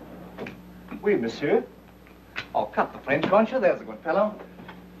 Oui, monsieur. Oh, cut the French, won't you? There's a good fellow.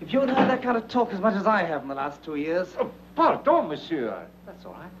 If you'd heard that kind of talk as much as I have in the last 2 years... Oh, pardon, monsieur. That's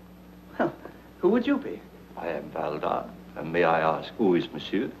all right. Well, who would you be? I am Valle. And may I ask, who is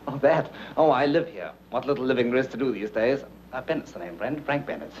monsieur? Oh, that? Oh, I live here. What little living there is to do these days. Bennett's the name, friend. Frank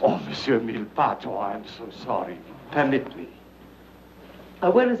Bennett. Oh, monsieur mille pardon. I'm so sorry. Permit me.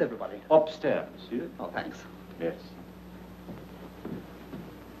 Where is everybody? Upstairs, monsieur. Oh, thanks. Yes.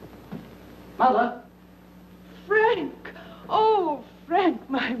 Mother? Frank! Oh, Frank,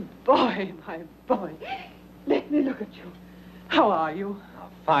 my boy, my boy. Let me look at you. How are you? Oh,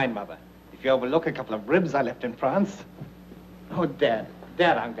 fine, Mother. If you overlook a couple of ribs I left in France. Oh, Dad.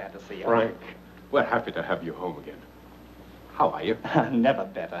 Dad, I'm glad to see you. Frank, we're happy to have you home again. How are you? Never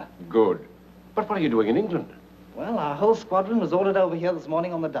better. Good. But what are you doing in England? Well, our whole squadron was ordered over here this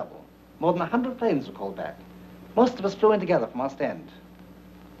morning on the double. More than 100 planes were called back. Most of us flew in together from Ostend.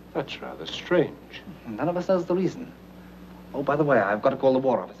 That's rather strange. None of us knows the reason. Oh, by the way, I've got to call the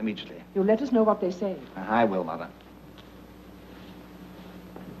War Office immediately. You'll let us know what they say. I will, Mother.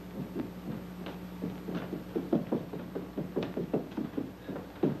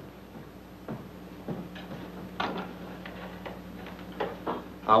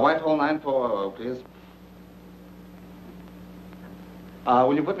 Whitehall 9400, please.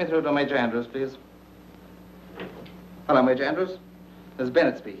 Will you put me through to Major Andrews, please? Hello, Major Andrews. This is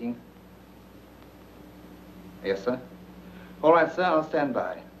Bennett speaking. Yes, sir. All right, sir, I'll stand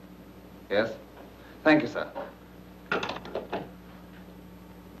by. Yes. Thank you, sir.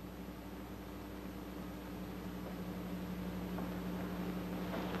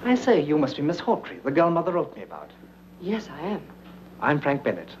 I say, you must be Miss Hawtrey, the girl Mother wrote me about. Yes, I am. I'm Frank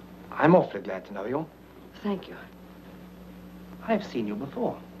Bennett. I'm awfully glad to know you. Thank you. I've seen you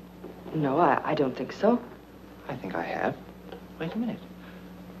before. No, I don't think so. I think I have. Wait a minute.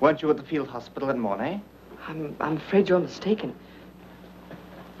 Weren't you at the field hospital at Mornay? I'm afraid you're mistaken.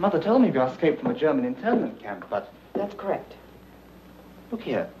 Mother told me you escaped from a German internment camp, but... That's correct. Look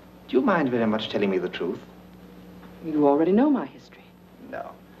here, do you mind very much telling me the truth? You already know my history.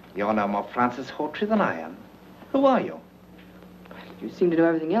 No. You're no more Francis Hawtrey than I am. Who are you? You seem to know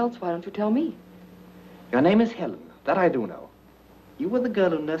everything else. Why don't you tell me? Your name is Helen. That I do know. You were the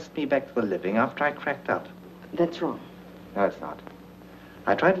girl who nursed me back to the living after I cracked out. That's wrong. No, it's not.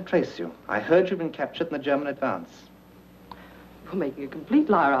 I tried to trace you. I heard you'd been captured in the German advance. You're making a complete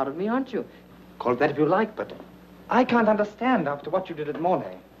liar out of me, aren't you? Call it that if you like, but I can't understand after what you did at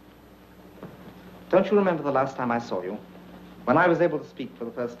Mornay. Don't you remember the last time I saw you? When I was able to speak for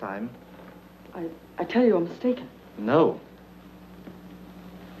the first time? I tell you, you're mistaken. No.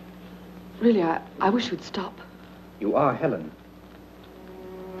 Really, I wish you'd stop. You are Helen.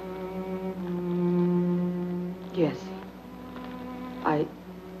 Yes.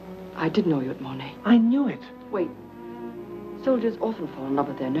 I did know you at Mornay. I knew it. Wait. Soldiers often fall in love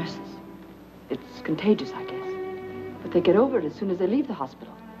with their nurses. It's contagious, I guess. But they get over it as soon as they leave the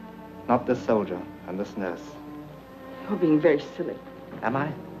hospital. Not this soldier and this nurse. You're being very silly. Am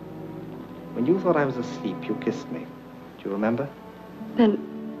I? When you thought I was asleep, you kissed me. Do you remember? Then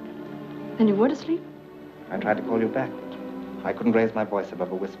you weren't asleep? I tried to call you back, but I couldn't raise my voice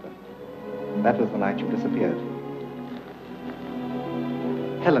above a whisper. That was the night you disappeared.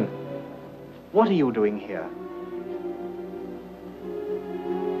 Helen, what are you doing here?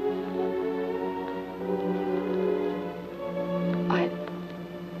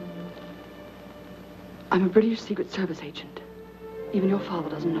 I'm a British Secret Service agent. Even your father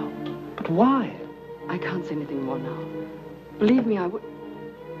doesn't know. But why? I can't say anything more now. Believe me, I would...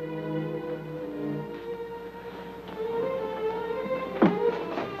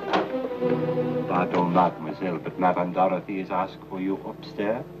 Pardon, mademoiselle, but Madame Dorothy is asked for you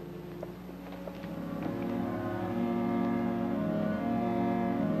upstairs.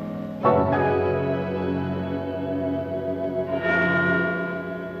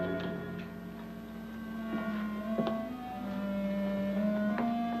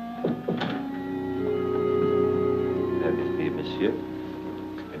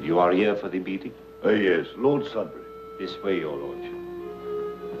 You are here for the meeting? Yes, Lord Sudbury. This way, your lordship.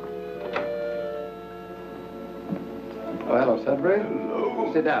 Oh, hello, Sudbury.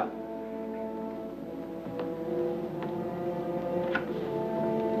 Hello. Sit down.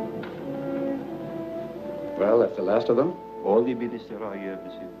 Well, that's the last of them? All the minister are here,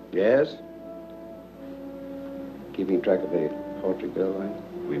 monsieur. Yes. Keeping track of the Hawtrey girl, right?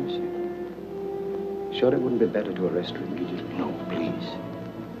 Oui, monsieur. Sure it wouldn't be better to arrest her immediately? No, please.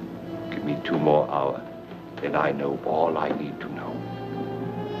 Give me 2 more hours. Then I know all I need to know.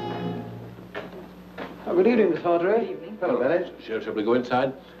 Oh, good evening, Miss Hawtrey. Good evening. Hello, Valle. Shall we go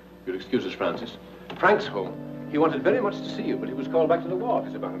inside? You'll excuse us, Francis. Frank's home. He wanted very much to see you, but he was called back to the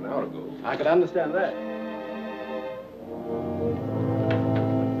ward about an hour ago. I could understand that.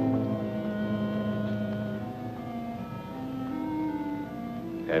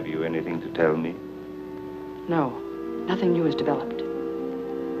 Have you anything to tell me? No, nothing new has developed.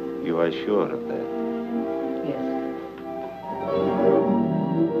 You are sure of that? Yes.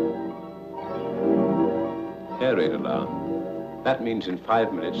 Air raid alarm. That means in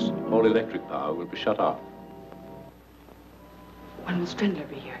 5 minutes, all electric power will be shut off. When will Strindler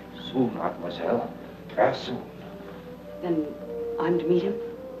be here? Soon, mademoiselle. Very soon. Then I'm to meet him?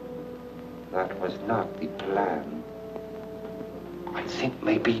 That was not the plan. I think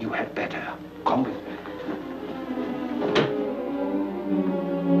maybe you had better. Come with me.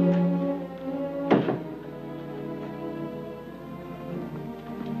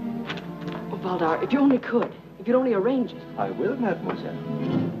 Oh, Valdar, if you only could. If you'd only arrange it. I will, mademoiselle.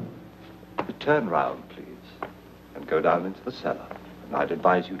 Turn round, please, and go down into the cellar. And I'd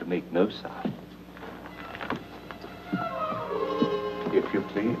advise you to make no sound. If you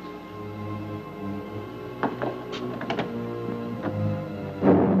please.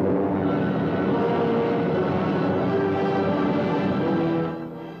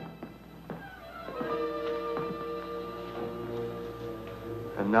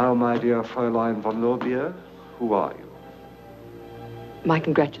 And now, my dear Fräulein von Lorbeer, who are you? My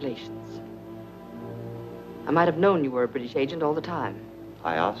congratulations. I might have known you were a British agent all the time.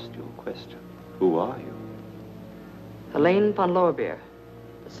 I asked you a question. Who are you? Helene von Lorbeer,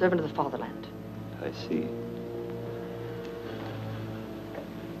 the servant of the fatherland. I see.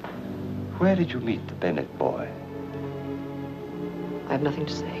 Where did you meet the Bennett boy? I have nothing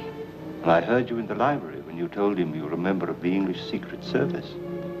to say. I heard you in the library when you told him you were a member of the English Secret Service.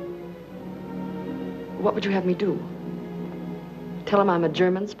 What would you have me do? Tell him I'm a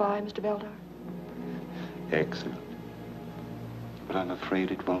German spy, Mr. Valdar? Excellent. But I'm afraid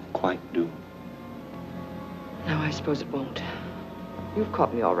it won't quite do. No, I suppose it won't. You've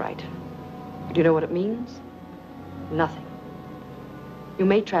caught me all right. But do you know what it means? Nothing. You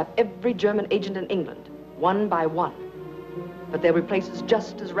may trap every German agent in England, one by one. But they'll replace us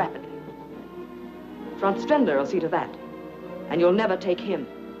just as rapidly. Franz Strindler will see to that. And you'll never take him.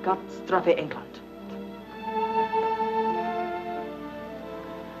 Gott strafe England.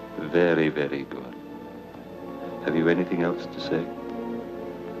 Very, very good. Have you anything else to say?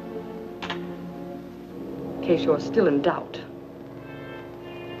 In case you're still in doubt.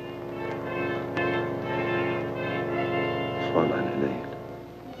 Fräulein Helene,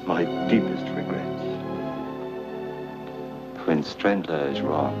 my deepest regrets. When Strindler is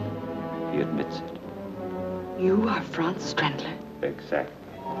wrong, he admits it. You are Franz Strindler? Exactly.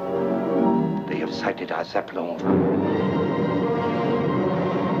 They have sighted our Zeppelin.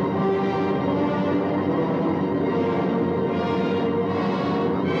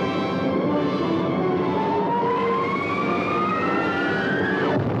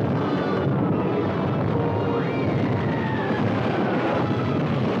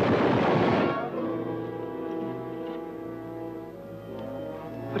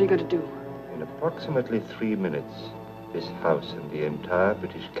 What are you going to do? In approximately 3 minutes, this house and the entire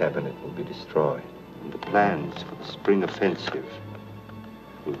British cabinet will be destroyed. And the plans for the spring offensive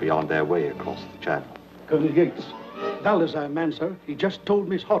will be on their way across the channel. Colonel Yates, Valle is our man, sir. He just told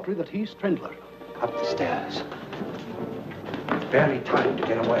Miss Hawtrey that he's Strindler. Up the stairs. Barely time to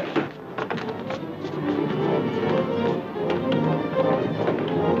get away.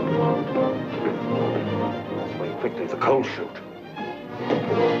 This way quickly, the coal chute.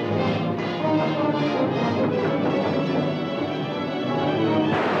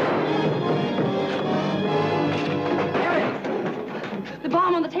 The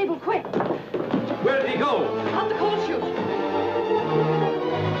bomb on the table, quick! Where did he go? Up the coal chute!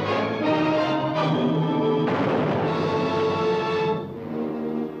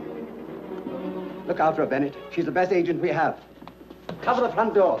 Look out for her, Bennett. She's the best agent we have. Cover the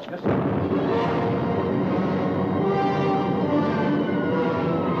front door. Yes, sir.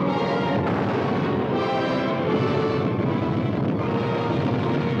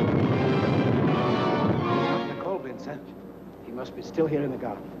 He must be still here in the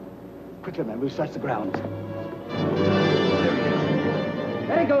garden. Quickly, men, we'll search the grounds.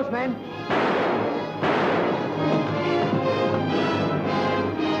 There he goes, men.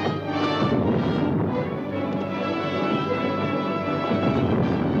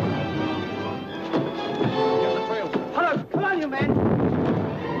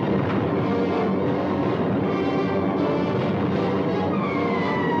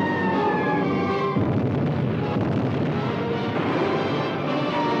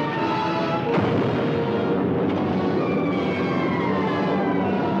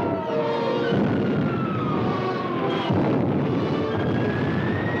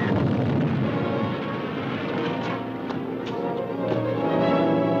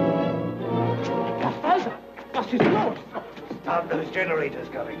 Those generators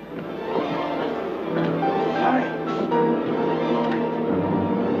coming. Hurry.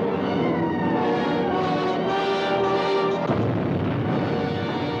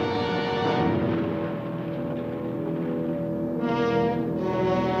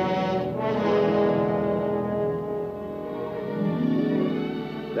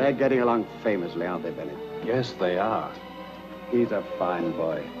 They're getting along famously, aren't they, Bennett? Yes, they are. He's a fine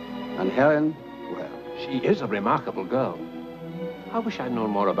boy. And Helen, well... She is a remarkable girl. I wish I'd known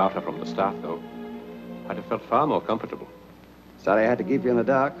more about her from the start, though. I'd have felt far more comfortable. Sorry I had to keep you in the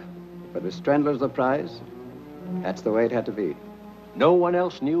dark, but with Strandler's the prize, that's the way it had to be. No one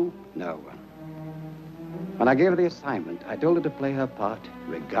else knew? No one. When I gave her the assignment, I told her to play her part,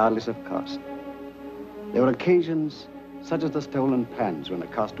 regardless of cost. There were occasions, such as the stolen plans, when the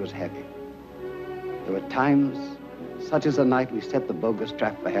cost was heavy. There were times, such as the night we set the bogus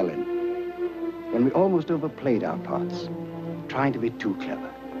trap for Helen, when we almost overplayed our parts, trying to be too clever.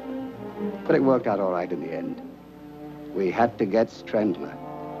 But it worked out all right in the end. We had to get Strandler,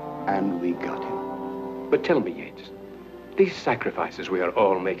 and we got him. But tell me, Yates, these sacrifices we are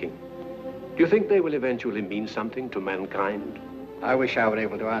all making, do you think they will eventually mean something to mankind? I wish I were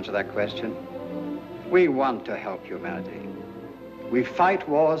able to answer that question. We want to help humanity. We fight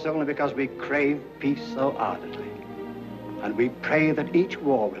wars only because we crave peace so ardently. And we pray that each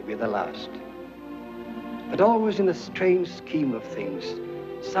war will be the last. But always in the strange scheme of things,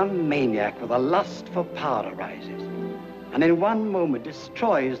 some maniac with a lust for power arises, and in one moment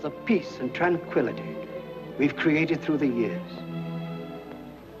destroys the peace and tranquility we've created through the years.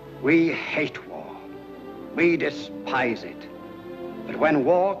 We hate war. We despise it. But when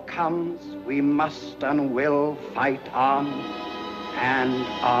war comes, we must and will fight on and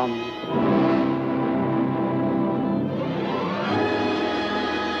on.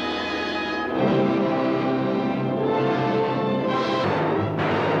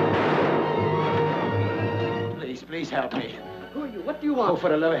 Please help me. Who are you? What do you want? Oh, for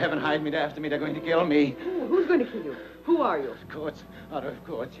the love of heaven, hide me. They're after me. They're going to kill me. Who's going to kill you? Who are you? Courts. Out of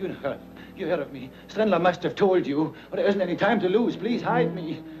courts. You heard of me. Strandler must have told you. But there isn't any time to lose. Please hide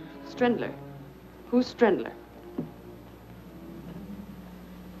me. Strandler? Who's Strandler?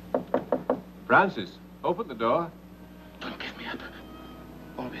 Francis, open the door. Don't give me up.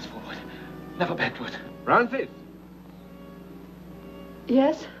 Always forward. Never backward. Francis!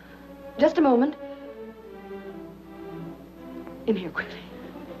 Yes? Just a moment. In here, quickly.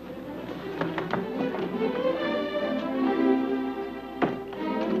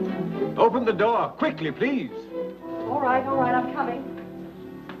 Open the door, quickly, please. All right, I'm coming.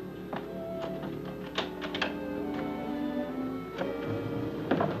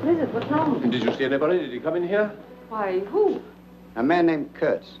 What is it? What's wrong? Did you see anybody? Did he come in here? Why, who? A man named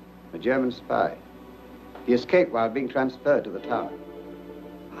Kurtz, a German spy. He escaped while being transferred to the tower.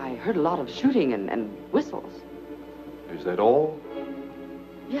 I heard a lot of shooting and whistles. Is that all?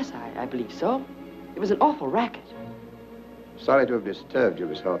 Yes, I believe so. It was an awful racket. Sorry to have disturbed you,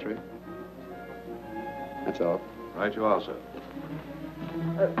 Miss Hawtrey. That's all. Right you are, sir.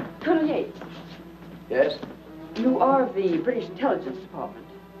 Colonel Yates. Yes? You are of the British Intelligence Department.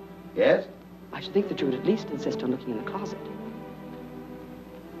 Yes? I should think that you would at least insist on looking in the closet.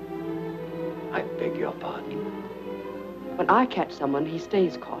 I beg your pardon. When I catch someone, he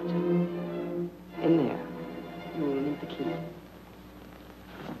stays caught. In there. You will need the key.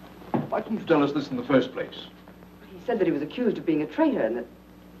 Why didn't you tell us this in the first place? He said that he was accused of being a traitor and that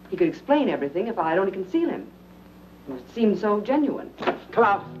he could explain everything if I'd only conceal him. It seemed so genuine. Come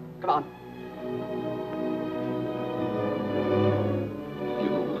out. Come on.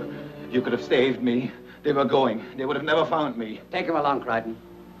 You could have saved me. They were going. They would have never found me. Take him along, Crichton.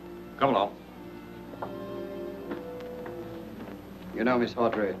 Come along. You know, Miss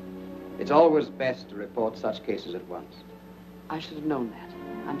Hawtrey, it's always best to report such cases at once. I should have known that.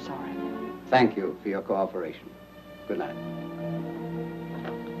 I'm sorry. Thank you for your cooperation. Good night.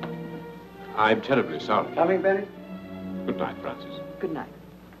 I'm terribly sorry. Coming, Bennett? Good night, Francis. Good night.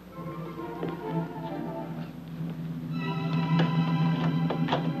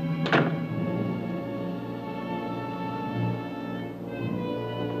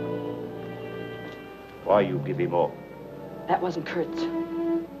 Why you give him up? That wasn't Kurtz.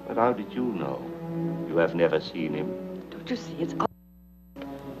 But how did you know? You have never seen him. Don't you see? It's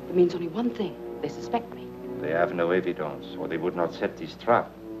It means only one thing. They suspect me. They have no evidence, or they would not set this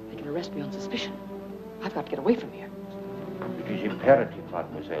trap. They can arrest me on suspicion. I've got to get away from here. It is imperative,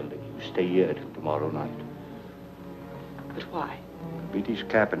 mademoiselle, that you stay here till tomorrow night. But why? The British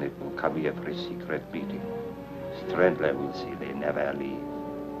cabinet will come here for a secret meeting. Strandler will see they never leave.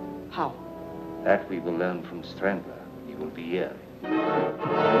 How? That we will learn from Strandler. He will be here.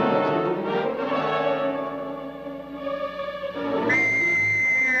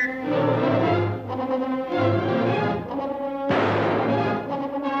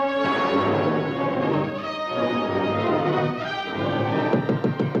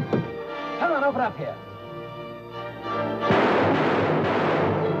 Come on, open up here.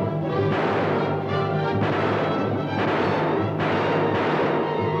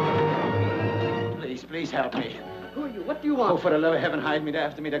 Please help me. Who are you? What do you want? Oh, for the love of heaven, hide me. They're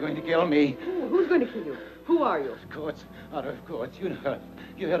after me. They're going to kill me. Who's going to kill you? Who are you? Of course. Out of course. You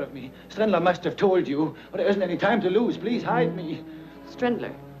heard of me. Strendler must have told you. But there isn't any time to lose. Please hide me.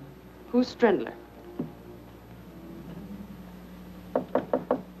 Strendler? Who's Strendler?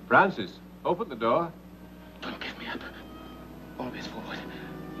 Francis, open the door. Don't give me up. Always forward.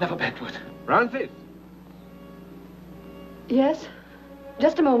 Never backward. Francis! Yes?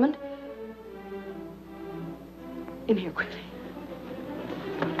 Just a moment. In here, quickly.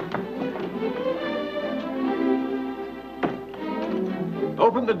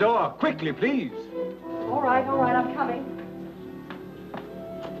 Open the door, quickly, please. All right, I'm coming.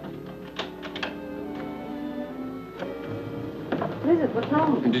 What is it? What's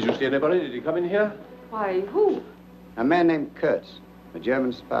wrong? Did you see anybody? Did he come in here? Why, who? A man named Kurtz, a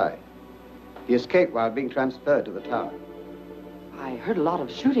German spy. He escaped while being transferred to the tower. I heard a lot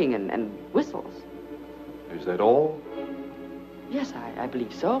of shooting and whistles. Is that all? Yes, I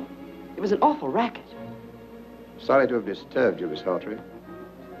believe so. It was an awful racket. Sorry to have disturbed you, Miss Hawtrey.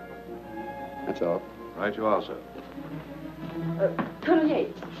 That's all. Right you are, sir. Colonel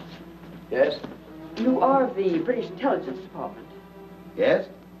Yates. Yes? You are of the British Intelligence Department. Yes?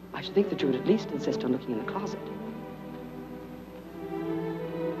 I should think that you would at least insist on looking in the closet.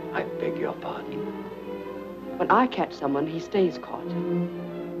 I beg your pardon. When I catch someone, he stays caught.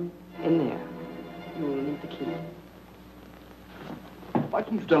 In there. You will need the key. Why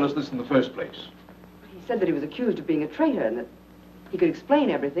didn't you tell us this in the first place? He said that he was accused of being a traitor and that he could explain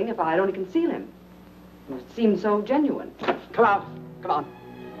everything if I'd only conceal him. It seemed so genuine. Come out. Come on.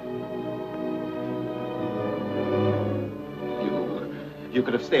 You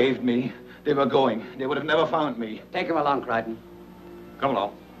could have saved me. They were going. They would have never found me. Take him along, Crichton. Come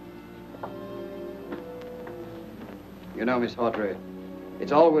along. You know, Miss Hawtrey,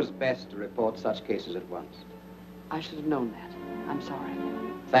 it's always best to report such cases at once. I should have known that. I'm sorry.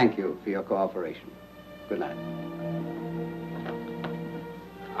 Thank you for your cooperation. Good night.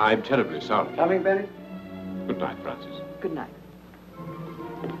 I'm terribly sorry. Coming, Bennett? Good night, Francis. Good night.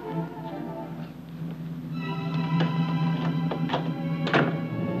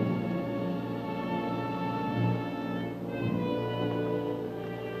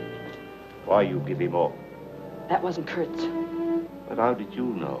 Why you give him up? That wasn't Kurtz. But how did you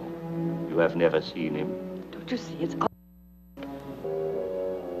know? You have never seen him. Don't you see? It's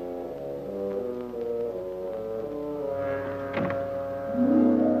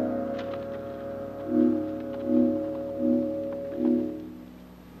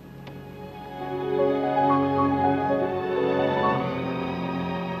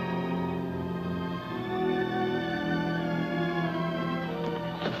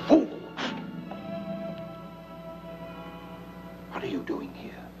What are you doing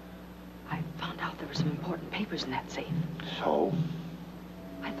here? I found out there were some important papers in that safe. So?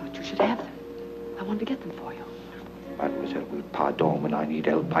 I thought you should have them. I wanted to get them for you. Mademoiselle will pardon. When I need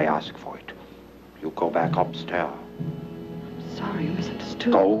help, I ask for it. You go back upstairs. Sorry, you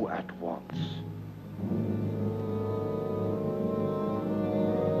misunderstood. Go at once.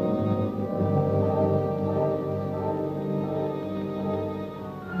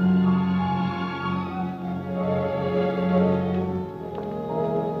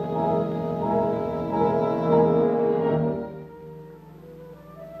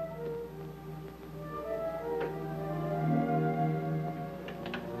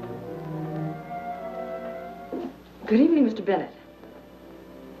 Good evening, Mr. Bennett.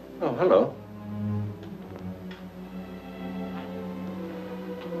 Oh, hello.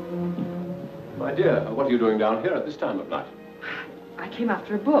 My dear, what are you doing down here at this time of night? I came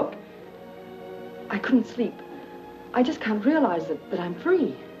after a book. I couldn't sleep. I just can't realize that I'm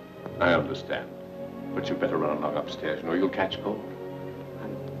free. I understand. But you'd better run along upstairs, you know, you'll catch cold.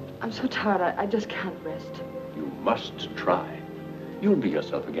 I'm so tired, I just can't rest. You must try. You'll be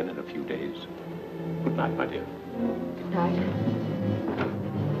yourself again in a few days. Good night, my dear. Good night.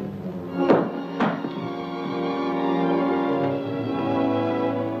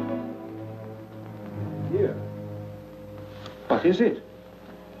 Here. What is it?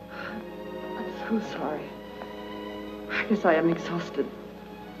 I'm so sorry. I guess I am exhausted.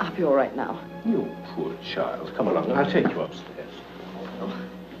 I'll be all right now. You poor child. Come along, I'll take you upstairs.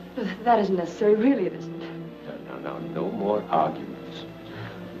 No, that isn't necessary. Really, it isn't. No, no more arguments.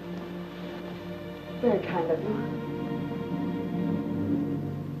 Very kind of you.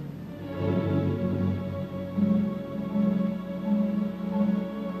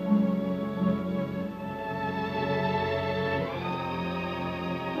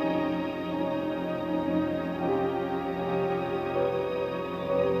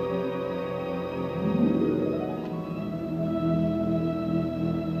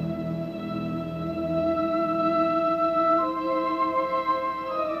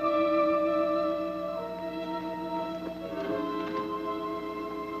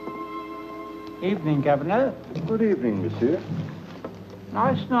 Evening, Governor. Good evening, monsieur.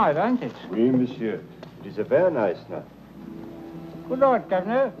 Nice night, ain't it? Oui, monsieur. It is a very nice night. Good night,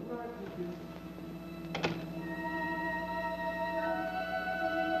 Governor.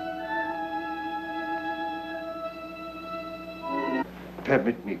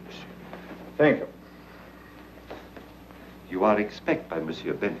 Permit me, monsieur. Thank you. You are expected by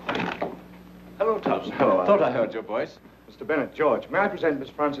Monsieur Bennett. Hello, Thompson. Hello, Thought I heard your voice. Mr. Bennett, George, may I present Miss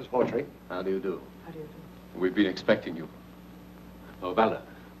Frances Hawtrey? How do you do? How do you do? We've been expecting you. Oh, Valle,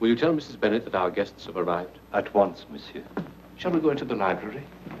 will you tell Mrs. Bennett that our guests have arrived? At once, monsieur. Shall we go into the library?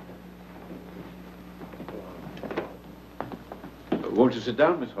 Won't you sit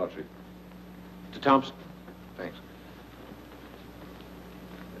down, Miss Hawtrey? Mr. Thompson. Thanks.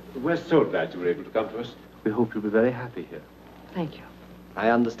 We're so glad you were able to come to us. We hope you'll be very happy here. Thank you. I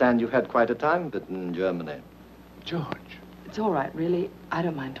understand you've had quite a time of it in Germany. George. It's all right, really. I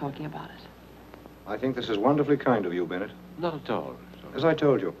don't mind talking about it. I think this is wonderfully kind of you, Bennett. Not at all. As I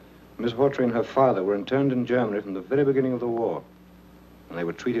told you, Miss Hawtrey and her father were interned in Germany from the very beginning of the war. And they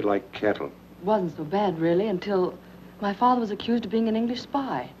were treated like cattle. It wasn't so bad, really, until my father was accused of being an English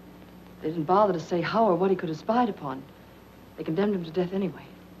spy. They didn't bother to say how or what he could have spied upon. They condemned him to death anyway.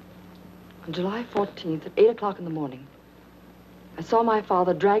 On July 14th, at 8 o'clock in the morning, I saw my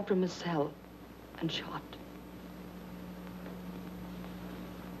father dragged from his cell and shot.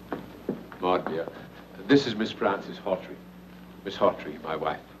 Maud, dear, this is Miss Frances Hawtrey. Miss Hawtrey, my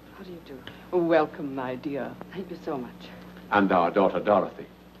wife. How do you do? Welcome, my dear. Thank you so much. And our daughter, Dorothy.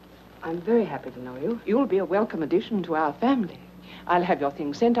 I'm very happy to know you. You'll be a welcome addition to our family. I'll have your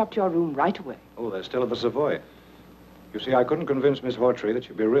things sent up to your room right away. Oh, they're still at the Savoy. You see, I couldn't convince Miss Hawtrey that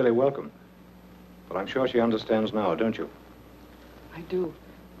she'd be really welcome. But I'm sure she understands now, don't you? I do.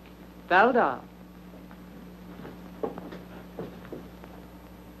 Valda.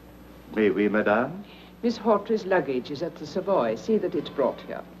 May we, madame? Miss Hawtrey's luggage is at the Savoy. See that it's brought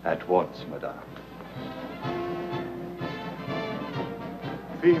here. At once, madame.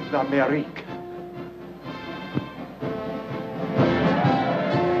 Vive l'Amérique!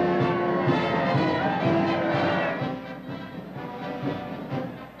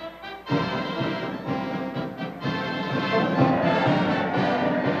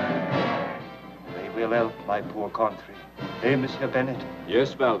 They will help my poor country. Eh, Monsieur Bennett?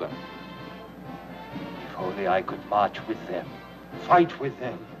 Yes, Valda. If only I could march with them, fight with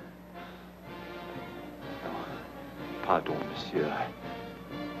them. Oh, pardon, monsieur.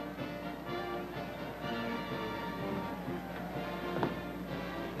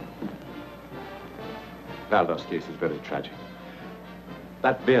 Valda's case is very tragic.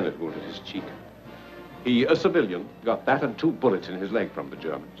 That bayonet wound at his cheek. He, a civilian, got that and 2 bullets in his leg from the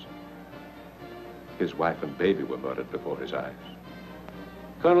Germans. His wife and baby were murdered before his eyes.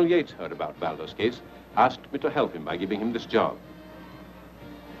 Colonel Yates heard about Valda's case, asked me to help him by giving him this job.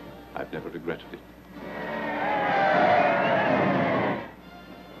 I've never regretted it.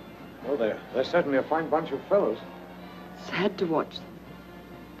 Oh, they're certainly a fine bunch of fellows. Sad to watch them.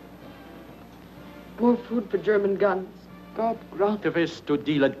 More food for German guns. God granted us to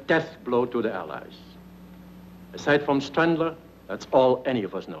deal a death blow to the Allies. Aside from Strandler, that's all any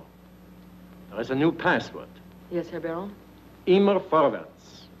of us know. There is a new password. Yes, Herr Baron? Immer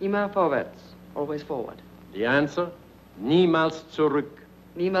vorwärts. Immer vorwärts. Always forward. The answer, niemals zurück.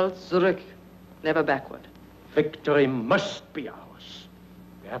 Niemals zurück. Never backward. Victory must be ours.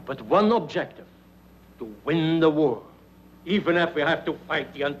 We have but one objective, to win the war, even if we have to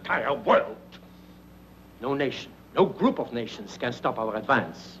fight the entire world. No nation, no group of nations can stop our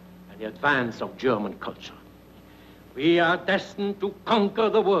advance and the advance of German culture. We are destined to conquer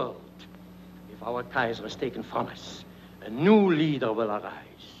the world. If our Kaiser is taken from us, a new leader will arise.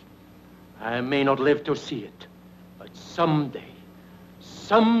 I may not live to see it, but someday,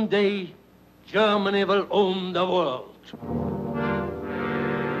 Germany will own the world.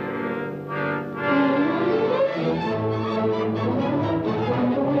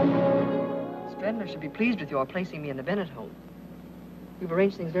 Chandler should be pleased with your placing me in the Bennett home. You've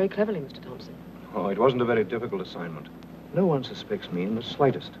arranged things very cleverly, Mr. Thompson. Oh, it wasn't a very difficult assignment. No one suspects me in the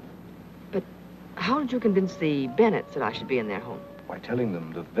slightest. But how did you convince the Bennetts that I should be in their home? By telling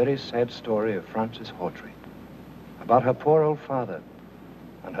them the very sad story of Frances Hawtrey. About her poor old father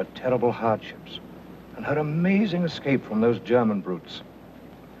and her terrible hardships and her amazing escape from those German brutes.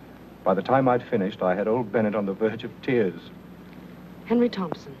 By the time I'd finished, I had old Bennett on the verge of tears. Henry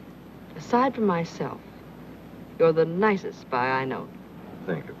Thompson, aside from myself, you're the nicest spy I know.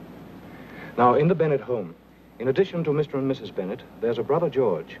 Thank you. Now, in the Bennett home, in addition to Mr. and Mrs. Bennett, there's a brother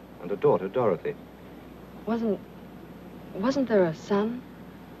George and a daughter Dorothy. Wasn't there a son?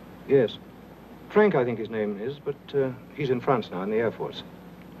 Yes. Frank, I think his name is, but he's in France now in the Air Force.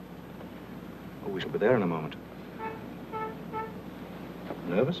 Oh, we shall be there in a moment.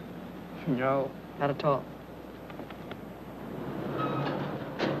 Nervous? No, not at all.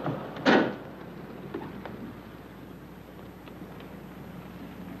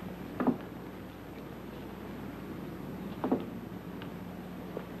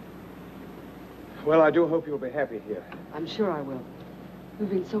 Well, I do hope you'll be happy here. I'm sure I will. You've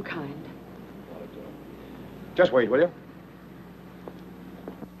been so kind. Just wait, will you?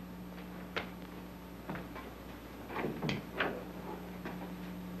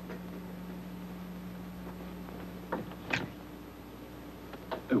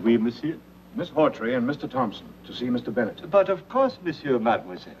 Oui, monsieur. Miss Hawtrey and Mr. Thompson to see Mr. Bennett. But of course, monsieur,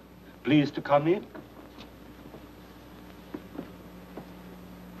 mademoiselle. Please to come in.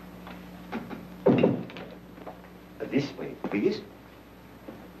 This way, please.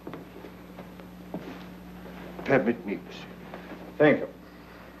 Permit me, monsieur. Thank you.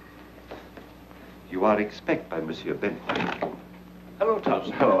 You are expected by Monsieur Bennett. Hello,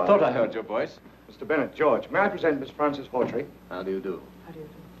 Thompson. Hello, I thought I heard your voice. Mr. Bennett, George, may I present Miss Frances Hawtrey? How do you do? How do you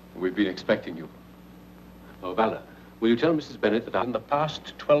do? We've been expecting you. Oh, Valle, will you tell Mrs. Bennett that in the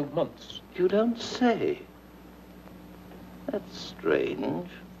past 12 months... You don't say. That's strange.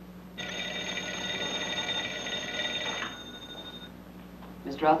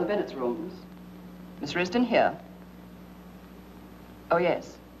 Mr. Arthur Bennett's rooms. Miss Risdon here. Oh,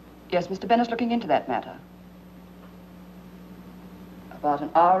 yes. Yes, Mr. Bennett's looking into that matter. About an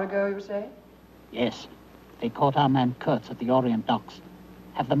hour ago, you say? Yes. They caught our man Kurtz at the Orient docks.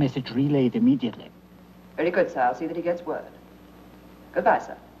 Have the message relayed immediately. Very good, sir. I'll see that he gets word. Goodbye,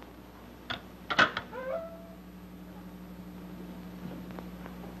 sir.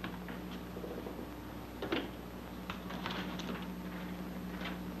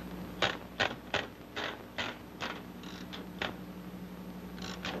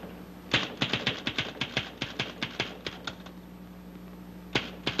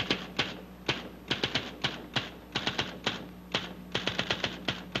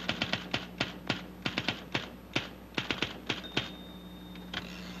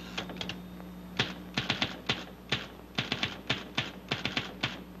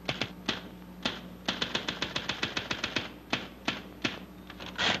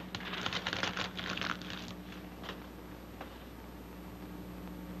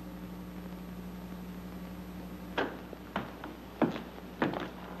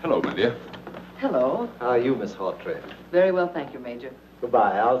 Hello, my dear. Hello. How are you, Miss Hawtrey? Very well, thank you, Major.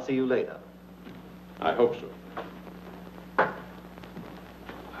 Goodbye. I'll see you later. I hope so.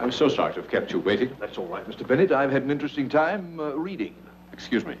 I'm so sorry to have kept you waiting. That's all right, Mr. Bennett. I've had an interesting time reading.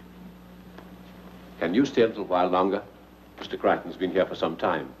 Excuse me. Can you stay a little while longer? Mr. Crichton's been here for some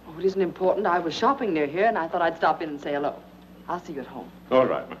time. Oh, it isn't important. I was shopping near here, and I thought I'd stop in and say hello. I'll see you at home. All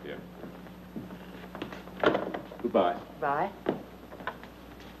right, my dear. Goodbye. Bye.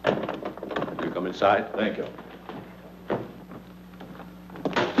 Will you come inside? Thank you.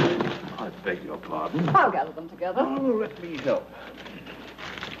 I beg your pardon. I'll gather them together. Oh, let me help.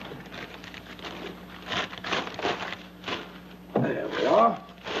 There we are.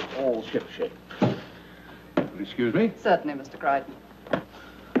 All shipshape. Will you excuse me? Certainly, Mr. Crichton.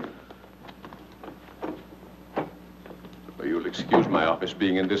 Well, you'll excuse my office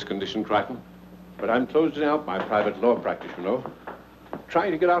being in this condition, Crichton. But I'm closing out my private law practice, you know.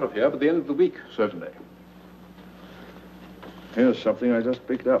 Trying to get out of here by the end of the week. Certainly. Here's something I just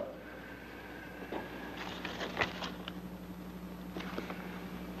picked up.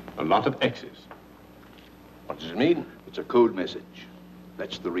 A lot of X's. What does it mean? It's a code message.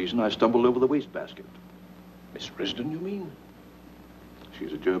 That's the reason I stumbled over the wastebasket. Miss Risdon, you mean?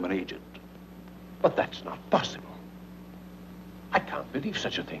 She's a German agent. But that's not possible. I can't believe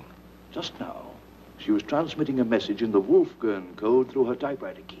such a thing. Just now, she was transmitting a message in the Wolfgang code through her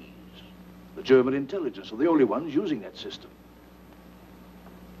typewriter keys. The German intelligence are the only ones using that system.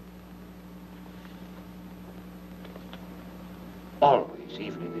 Always,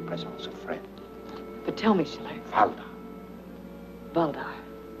 even in the presence of friends. But tell me, Schiller. Valda. Valdar.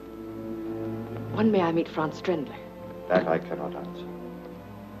 When may I meet Franz Strendler? That I cannot answer.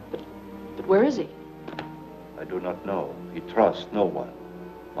 But where is he? I do not know. He trusts no one.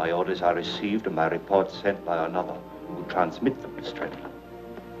 My orders are received and my reports sent by another who transmit them to Strendler.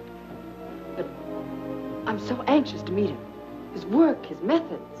 But I'm so anxious to meet him. His work, his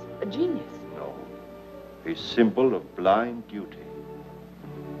methods, a genius. No. A symbol of blind duty.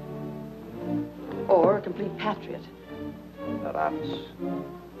 Or a complete patriot. Perhaps.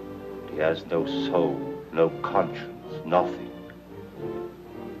 But he has no soul, no conscience, nothing.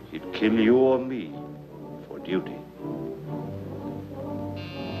 He'd kill you or me for duty.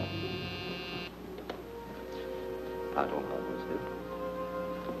 Pardon, mademoiselle.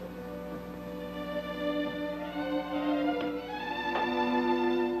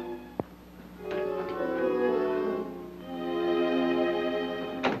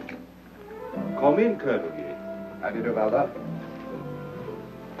 Come in, Colonel. How do you do, Valda?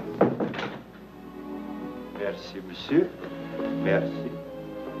 Merci, monsieur. Merci.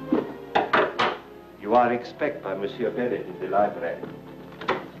 You are expected by Monsieur Bennett in the library.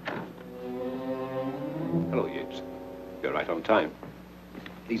 Hello, Yates. You're right on time.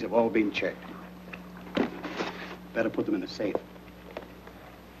 These have all been checked. Better put them in a safe.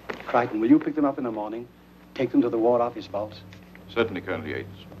 Crichton, will you pick them up in the morning? Take them to the War Office vaults? Certainly, Colonel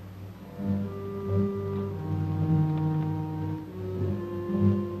Yates.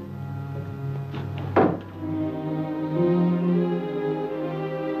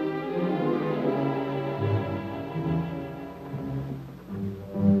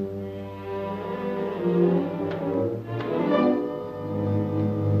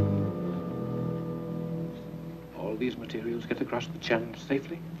 The channel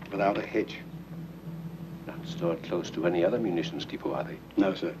safely? Without a hitch. Not stored close to any other munitions depot, are they?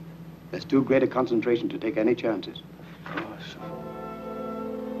 No, sir. There's too great a concentration to take any chances. Of course.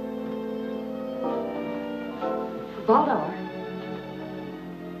 Valdar.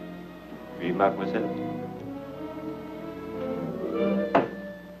 Oui, mademoiselle.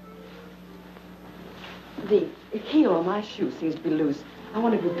 The heel on my shoe seems to be loose. I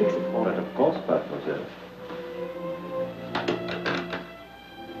wonder if you'd fix it for me. But of course, mademoiselle.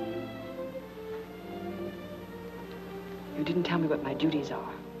 You didn't tell me what my duties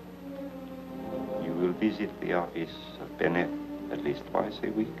are. You will visit the office of Bennett at least twice a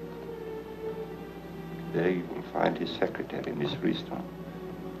week. There you will find his secretary, Miss Riston.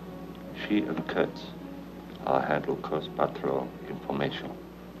 She and Kurtz are handle Coast Patrol information.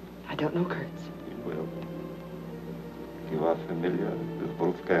 I don't know Kurtz. You will. You are familiar with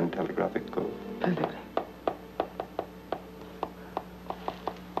Wolfgang telegraphic code? Perfectly.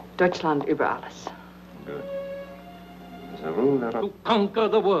 Deutschland über alles. Good. As a rule, there are... To conquer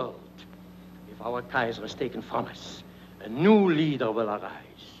the world. If our Kaiser is taken from us, a new leader will arise.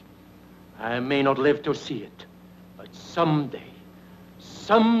 I may not live to see it, but someday,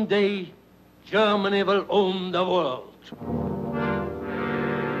 Germany will own the world.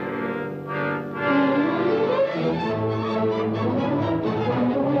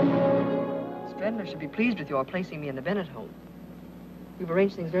 Strendler should be pleased with your placing me in the Bennett home. You've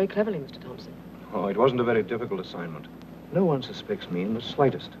arranged things very cleverly, Mr. Thompson. Oh, it wasn't a very difficult assignment. No one suspects me in the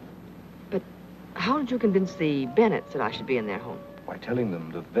slightest. But how did you convince the Bennetts that I should be in their home? By telling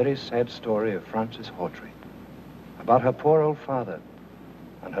them the very sad story of Frances Hawtrey. About her poor old father,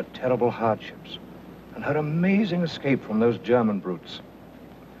 and her terrible hardships, and her amazing escape from those German brutes.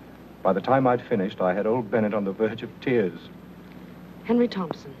 By the time I'd finished, I had old Bennett on the verge of tears. Henry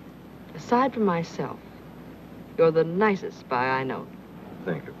Thompson, aside from myself, you're the nicest spy I know.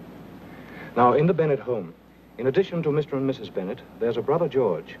 Thank you. Now, in the Bennett home, in addition to Mr. and Mrs. Bennett, there's a brother,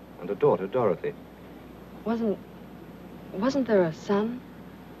 George, and a daughter, Dorothy. Wasn't there a son?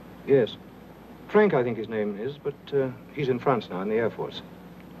 Yes. Frank, I think his name is, but he's in France now, in the Air Force.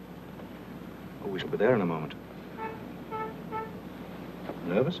 Oh, we shall be there in a moment.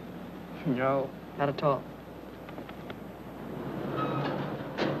 Nervous? No, not at all.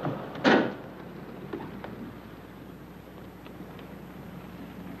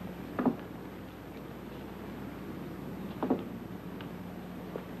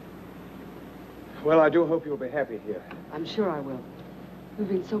 Well, I do hope you'll be happy here. I'm sure I will. You've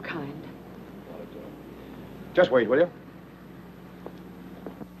been so kind. Just wait, will you?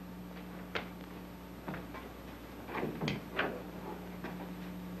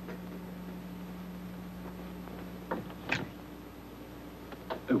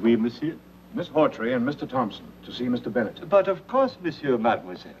 Oui, monsieur. Miss Hawtrey and Mr. Thompson, to see Mr. Bennett. But of course, monsieur,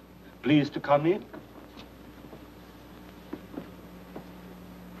 mademoiselle. Please to come in.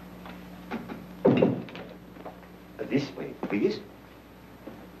 Please.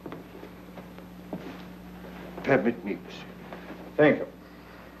 Permit me, monsieur. Thank you.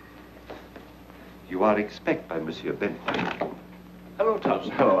 You are expected by Monsieur Bennett. Hello,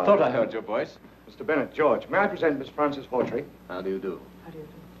 Thompson. Hello, I thought I heard your voice. Mr. Bennett, George, may I present Miss Frances Hawtrey? How do you do? How do you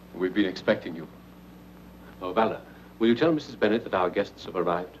do? We've been expecting you. Oh, Valle, will you tell Mrs. Bennett that our guests have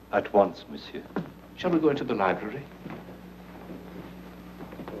arrived? At once, monsieur. Shall we go into the library?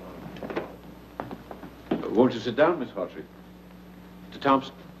 Won't you sit down, Miss Hawtrey? Mr.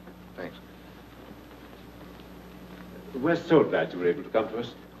 Thompson. Thanks. We're so glad you were able to come to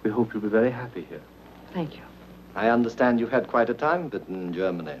us. We hope you'll be very happy here. Thank you. I understand you've had quite a time of it in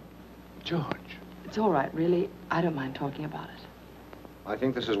Germany. George. It's all right, really. I don't mind talking about it. I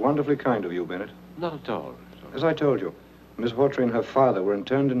think this is wonderfully kind of you, Bennett. Not at all. As I told you, Miss Hawtrey and her father were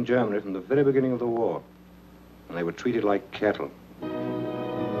interned in Germany from the very beginning of the war. And they were treated like cattle.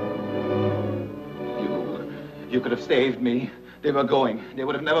 You could have saved me. They were going. They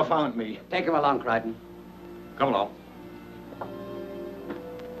would have never found me. Take him along, Crichton. Come along.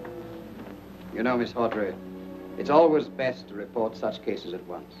 You know, Miss Hawtrey, it's always best to report such cases at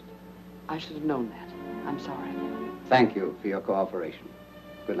once. I should have known that. I'm sorry. Thank you for your cooperation.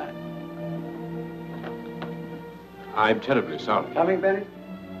 Good night. I'm terribly sorry. Coming, Bennett?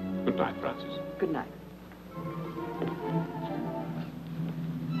 Good night, Francis. Good night.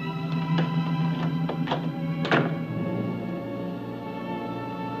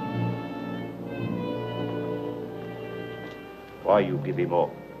 Why you give him up?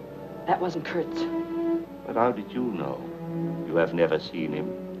 That wasn't Kurtz. But how did you know? You have never seen him.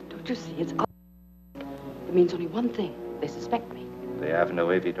 Don't you see? It's It means only one thing. They suspect me. They have no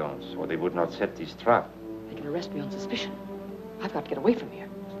evidence, or they would not set this trap. They can arrest me on suspicion. I've got to get away from here.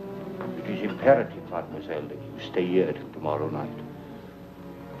 It is imperative, mademoiselle, that you stay here till tomorrow night.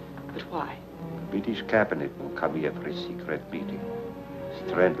 But why? The British cabinet will come here for a secret meeting.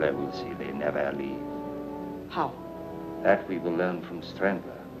 Strandler will see they never leave. How? That we will learn from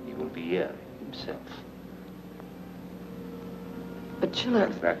Strandler. He will be here himself. But Schiller...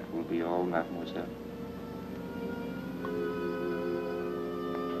 That will be all, mademoiselle.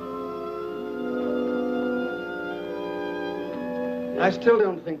 I still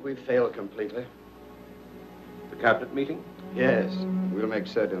don't think we've failed completely. The cabinet meeting? Yes, we'll make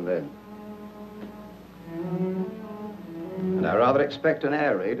certain then. And I rather expect an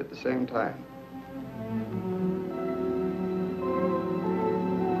air raid at the same time.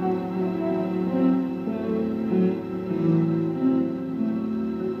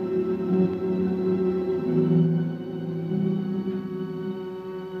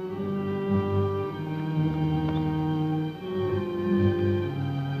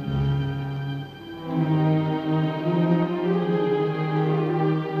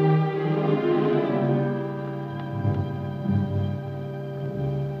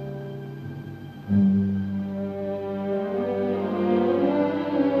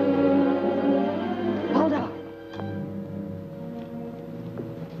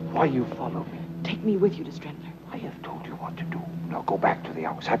 Why you follow me? Take me with you to Strandler. I have told you what to do. Now go back to the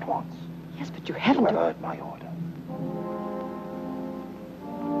house at once. Yes, but you haven't... You have heard my order.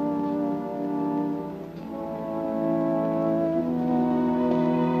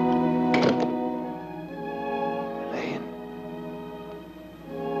 Helene.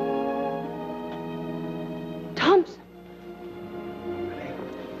 Thompson. Helene,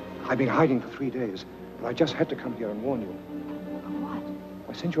 I've been hiding for 3 days, but I just had to come here and warn you.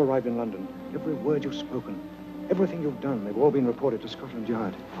 Since you arrived in London, every word you've spoken, everything you've done, they've all been reported to Scotland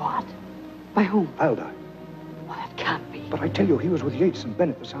Yard. What? By whom? Valde. Well, that can't be. But I tell you, he was with Yates and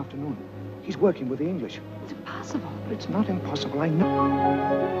Bennett this afternoon. He's working with the English. It's impossible. But it's not impossible, I know.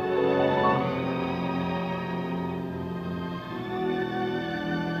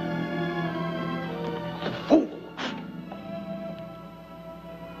 Fool!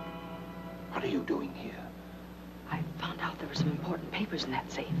 What are you doing here? I found out there were some important papers in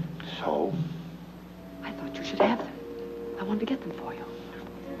that safe. So? I thought you should have them. I wanted to get them for you.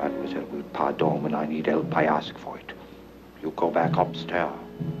 Mademoiselle will pardon when I need help. I ask for it. You go back upstairs.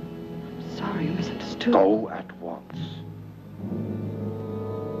 I'm sorry, you misunderstood. Go at once.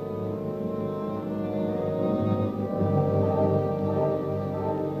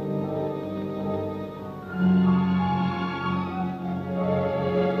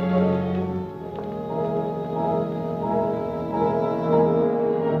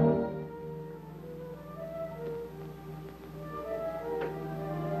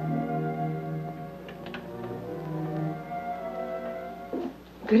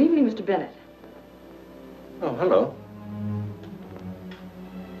 Good evening, Mr. Bennett. Oh, hello.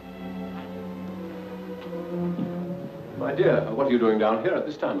 My dear, what are you doing down here at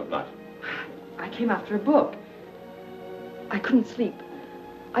this time of night? I came after a book. I couldn't sleep.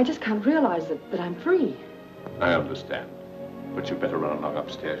 I just can't realize that I'm free. I understand. But you'd better run along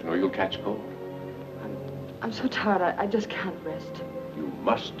upstairs, or you'll catch cold. I'm so tired, I just can't rest. You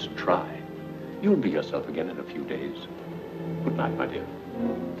must try. You'll be yourself again in a few days. Good night, my dear.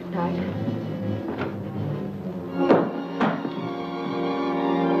 Good night.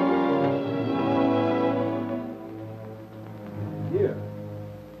 Here.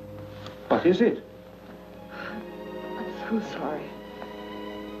 What is it? I'm so sorry.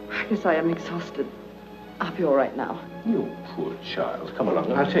 I guess I am exhausted. I'll be all right now. You poor child. Come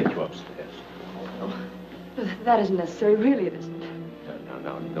along, I'll take you upstairs. Oh, that isn't necessary. Really, it isn't.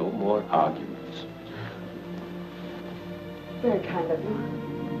 No, no more arguments. Very kind of you.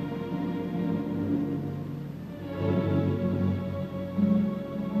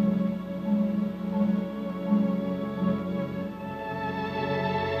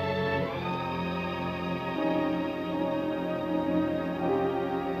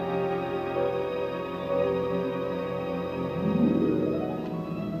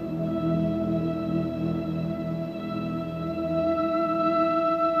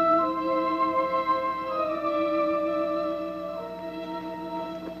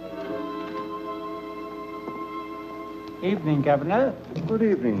 Evening, Governor. Good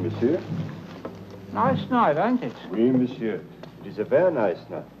evening, monsieur. Nice night, ain't it? Oui, monsieur. It is a very nice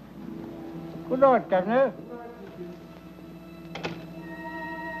night. Good night, Governor.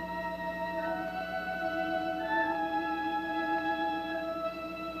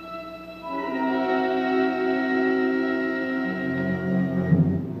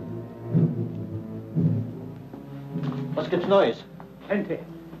 What's good noise? Plenty.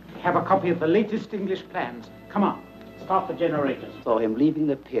 We have a copy of the latest English plans. Come on. Start the generators. Saw him leaving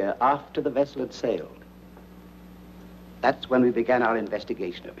the pier after the vessel had sailed. That's when we began our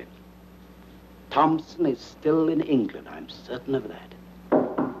investigation of him. Thompson is still in England, I'm certain of that.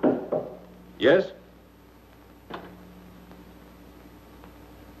 Yes?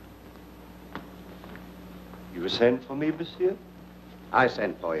 You sent for me, monsieur? I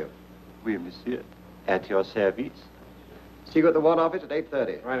sent for you. Oui, monsieur. At your service. See you at the War Office at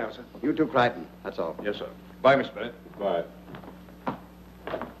 8:30. Right now, sir. You too, Crichton. That's all. Yes, sir. Bye, Miss Bennett. Bye.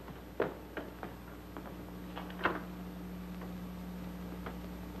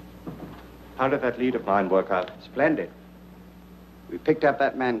 How did that lead of mine work out? Splendid. We picked up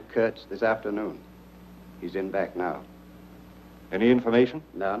that man Kurtz this afternoon. He's in back now. Any information?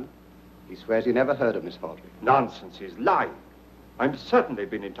 None. He swears he never heard of Miss Hawtrey. Nonsense. He's lying. I'm certain they've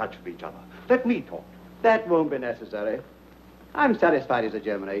been in touch with each other. Let me talk. That won't be necessary. I'm satisfied he's a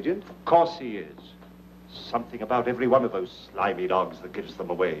German agent. Of course he is. Something about every one of those slimy dogs that gives them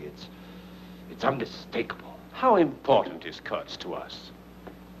away. It's unmistakable. How important is Kurtz to us?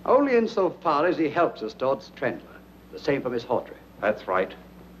 Only insofar as he helps us towards Trendler. The same for Miss Hawtrey. That's right.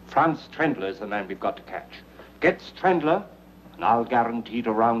 Franz Trendler is the man we've got to catch. Gets Trendler, and I'll guarantee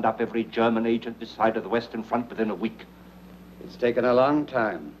to round up every German agent this side of the Western Front within a week. It's taken a long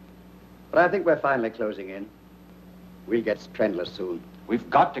time. But I think we're finally closing in. We'll get Trendler soon. We've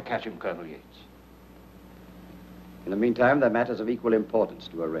got to catch him, Colonel Yates. In the meantime, there are matters of equal importance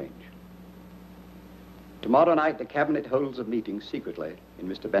to arrange. Tomorrow night, the Cabinet holds a meeting secretly in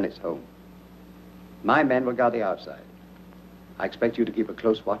Mr. Bennett's home. My men will guard the outside. I expect you to keep a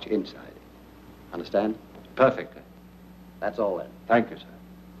close watch inside. Understand? Perfectly. That's all then. Thank you, sir.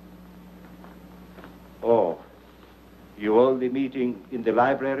 Oh, you hold the meeting in the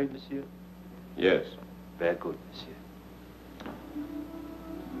library, monsieur? Yes. Very good, monsieur.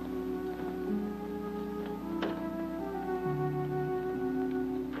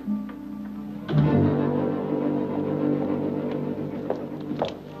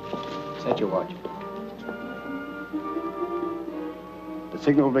 Set your watch. The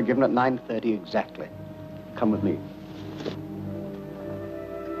signal will be given at 9:30 exactly. Come with me.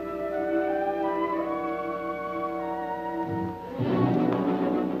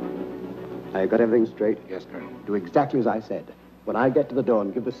 I got everything straight? Yes, Colonel. Do exactly as I said. When I get to the door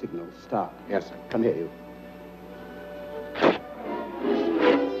and give the signal, start. Yes, sir. Come here, you.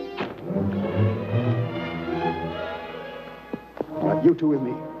 Now, you two with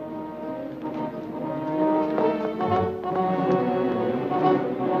me.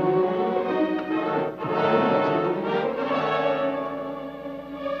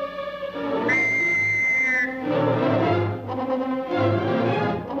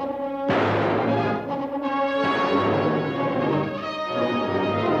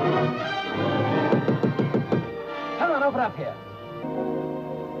 Come on, open up here.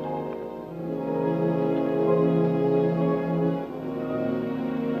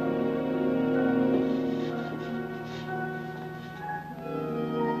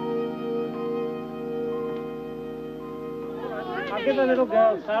 I'll give the little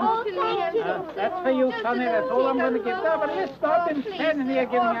girl some. Oh, thank you. That's for you, Sonny. That's all I'm going to give. No, but let's not been standing here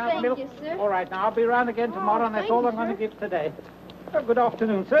giving out milk. you, sir. All right, now I'll be round again tomorrow, and that's all I'm going to give today. Oh, good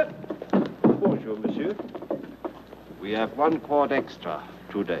afternoon, sir. Bonjour, monsieur. We have 1 quart extra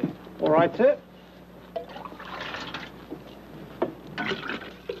today. All right, sir.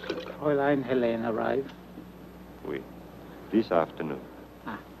 Fräulein Helene arrived. Oui. This afternoon.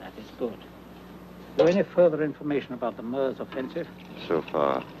 Ah, that is good. Is there any further information about the Morse offensive? So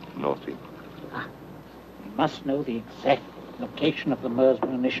far, nothing. We must know the exact location of the Morse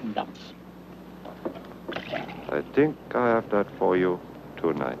munition dumps. I think I have that for you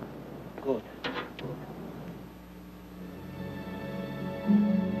tonight. Good.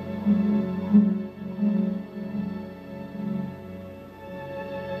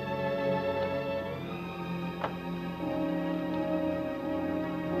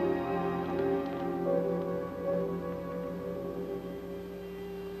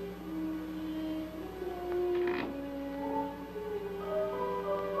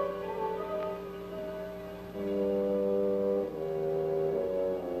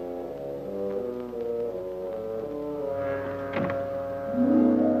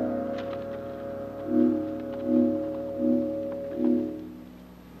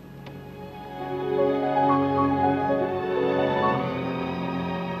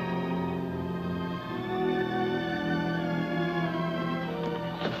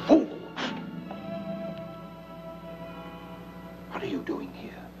 What are you doing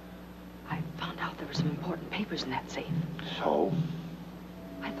here? I found out there were some important papers in that safe. So?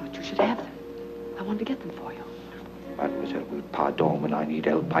 I thought you should have them. I wanted to get them for you. Mademoiselle will pardon when I need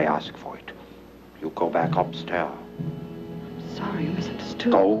help. I ask for it. You go back upstairs. Sorry, you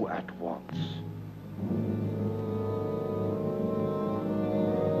misunderstood. Go at once.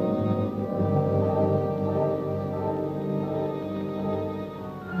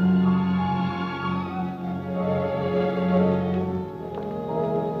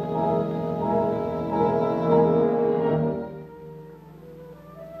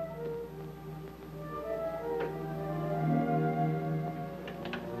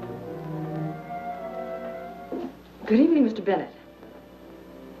 Good evening, Mr. Bennett.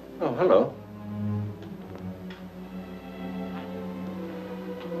 Oh, hello.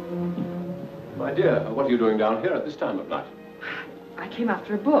 My dear, what are you doing down here at this time of night? I came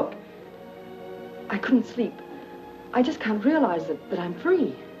after a book. I couldn't sleep. I just can't realize that I'm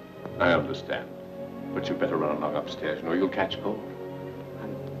free. I understand. But you'd better run along upstairs, or you'll catch cold.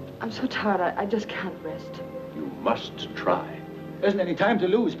 I'm so tired, I just can't rest. You must try. There isn't any time to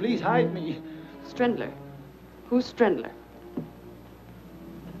lose. Please hide me. Strindler. Who's Strindler?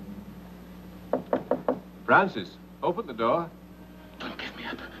 Francis, open the door. Don't give me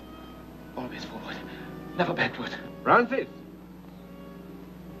up. Always forward. Never backward. Francis!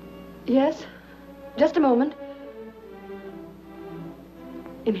 Yes? Just a moment.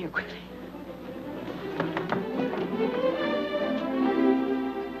 In here, quickly.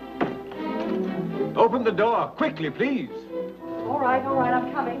 Open the door, quickly, please. All right,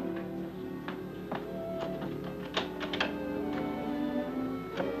 I'm coming.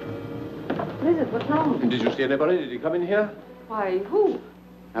 What is it? What's wrong? Did you see anybody? Did he come in here? Why, who?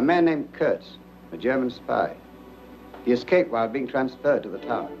 A man named Kurtz, a German spy. He escaped while being transferred to the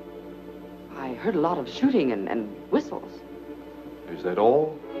tower. I heard a lot of shooting and whistles. Is that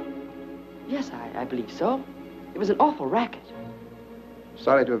all? Yes, I believe so. It was an awful racket.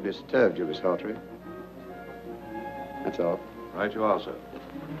 Sorry to have disturbed you, Miss Hawtrey. That's all. Right you are, sir.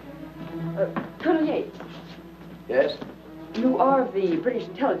 Colonel Yates, Yes? you are of the British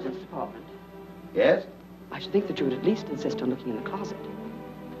Intelligence Department. Yes? I should think that you would at least insist on looking in the closet.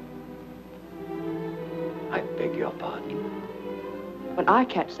 I beg your pardon. When I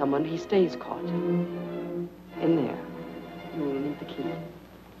catch someone, he stays caught. In there. You will need the key.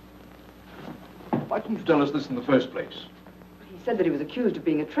 Why didn't you tell us this in the first place? He said that he was accused of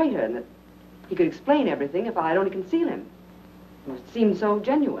being a traitor and that he could explain everything if I'd only conceal him. It seemed so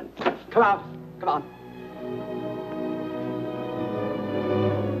genuine. Come out. Come on.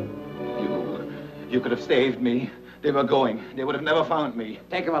 You could have saved me. They were going. They would have never found me.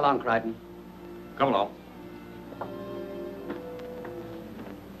 Take him along, Crichton. Come along.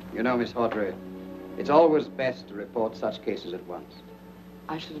 You know, Miss Hawtrey, it's always best to report such cases at once.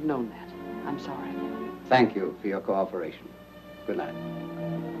 I should have known that. I'm sorry. Thank you for your cooperation. Good night.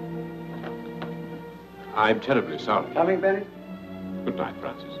 I'm terribly sorry. Coming, Bennett? Good night,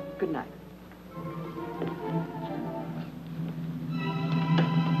 Francis. Good night.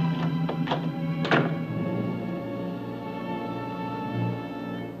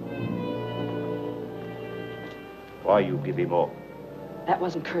 Why you give him up? That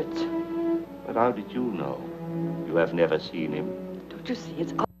wasn't Kurtz. But how did you know? You have never seen him. Don't you see?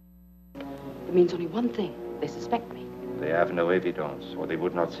 It's It means only one thing. They suspect me. They have no evidence, or they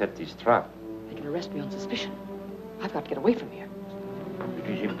would not set this trap. They can arrest me on suspicion. I've got to get away from here. It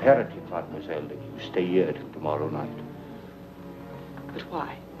is imperative, mademoiselle, that you stay here till tomorrow night. But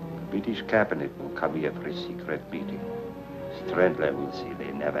why? The British cabinet will come here for a secret meeting. Strandler will see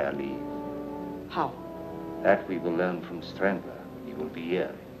they never leave. How? That we will learn from Strandler. He will be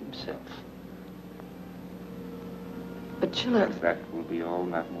here himself. But Schiller... That will be all,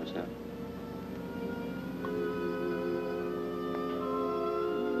 mademoiselle.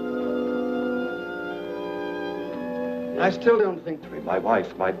 I still don't think... My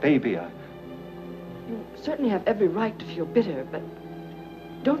wife, my baby, You certainly have every right to feel bitter, but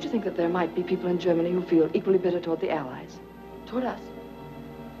don't you think that there might be people in Germany who feel equally bitter toward the Allies? Toward us?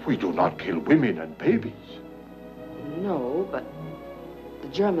 We do not kill women and babies. No, but the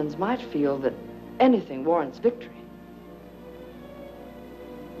Germans might feel that anything warrants victory.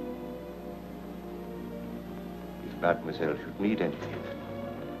 If mademoiselle should need anything,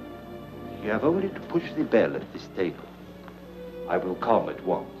 you have only to push the bell at this table. I will come at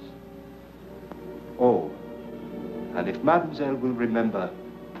once. Oh, and if mademoiselle will remember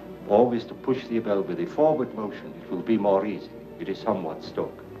always to push the bell with a forward motion, it will be more easy. It is somewhat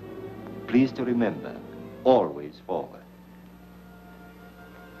stuck. Please to remember, always forward.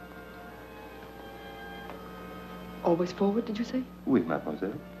 Always forward, did you say? Oui,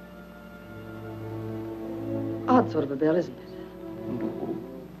 mademoiselle. Odd sort of a bell, isn't it? No.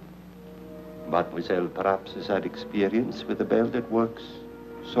 Mademoiselle perhaps has had experience with a bell that works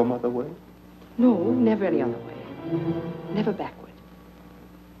some other way? No, never any other way. Never backward.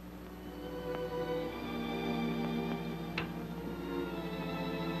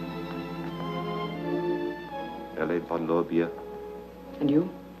 Helene von Lorbeer. And you?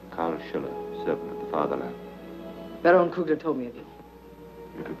 Karl Schiller, servant of the fatherland. Baron Kugler told me of you.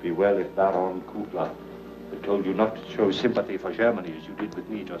 It would be well if Baron Kugler had told you not to show sympathy for Germany as you did with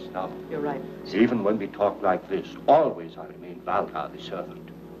me just now. You're right. Even when we talk like this, always I remain Valle, the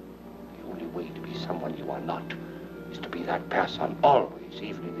servant. The only way to be someone you are not is to be that person always,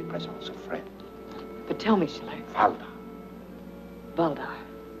 even in the presence of friends. But tell me, Schiller. Valda. Valda.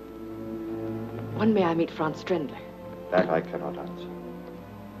 When may I meet Franz Strandler? That I cannot answer.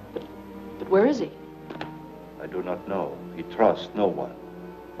 But where is he? I do not know. He trusts no one.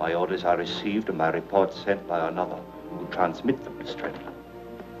 My orders are received and my reports sent by another who will transmit them to Strandler.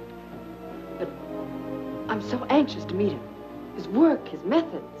 But I'm so anxious to meet him. His work, his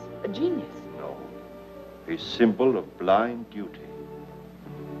methods, a genius. No. A symbol of blind duty.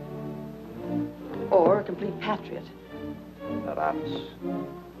 Or a complete patriot. Perhaps.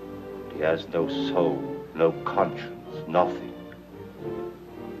 He has no soul, no conscience, nothing.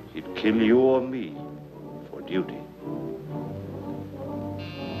 He'd kill you or me for duty.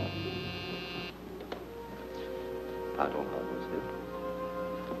 Pardon, mademoiselle.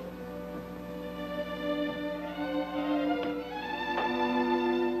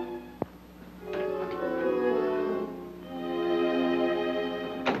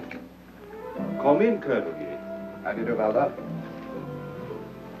 Come in, Colonel. How do you do, Valda?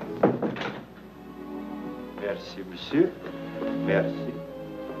 Merci, monsieur. Merci.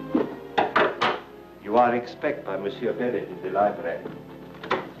 You are expected by Monsieur Bennett in the library.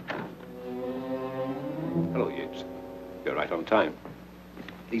 Hello, Yates. You're right on time.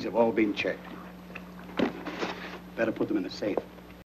 These have all been checked. Better put them in the safe.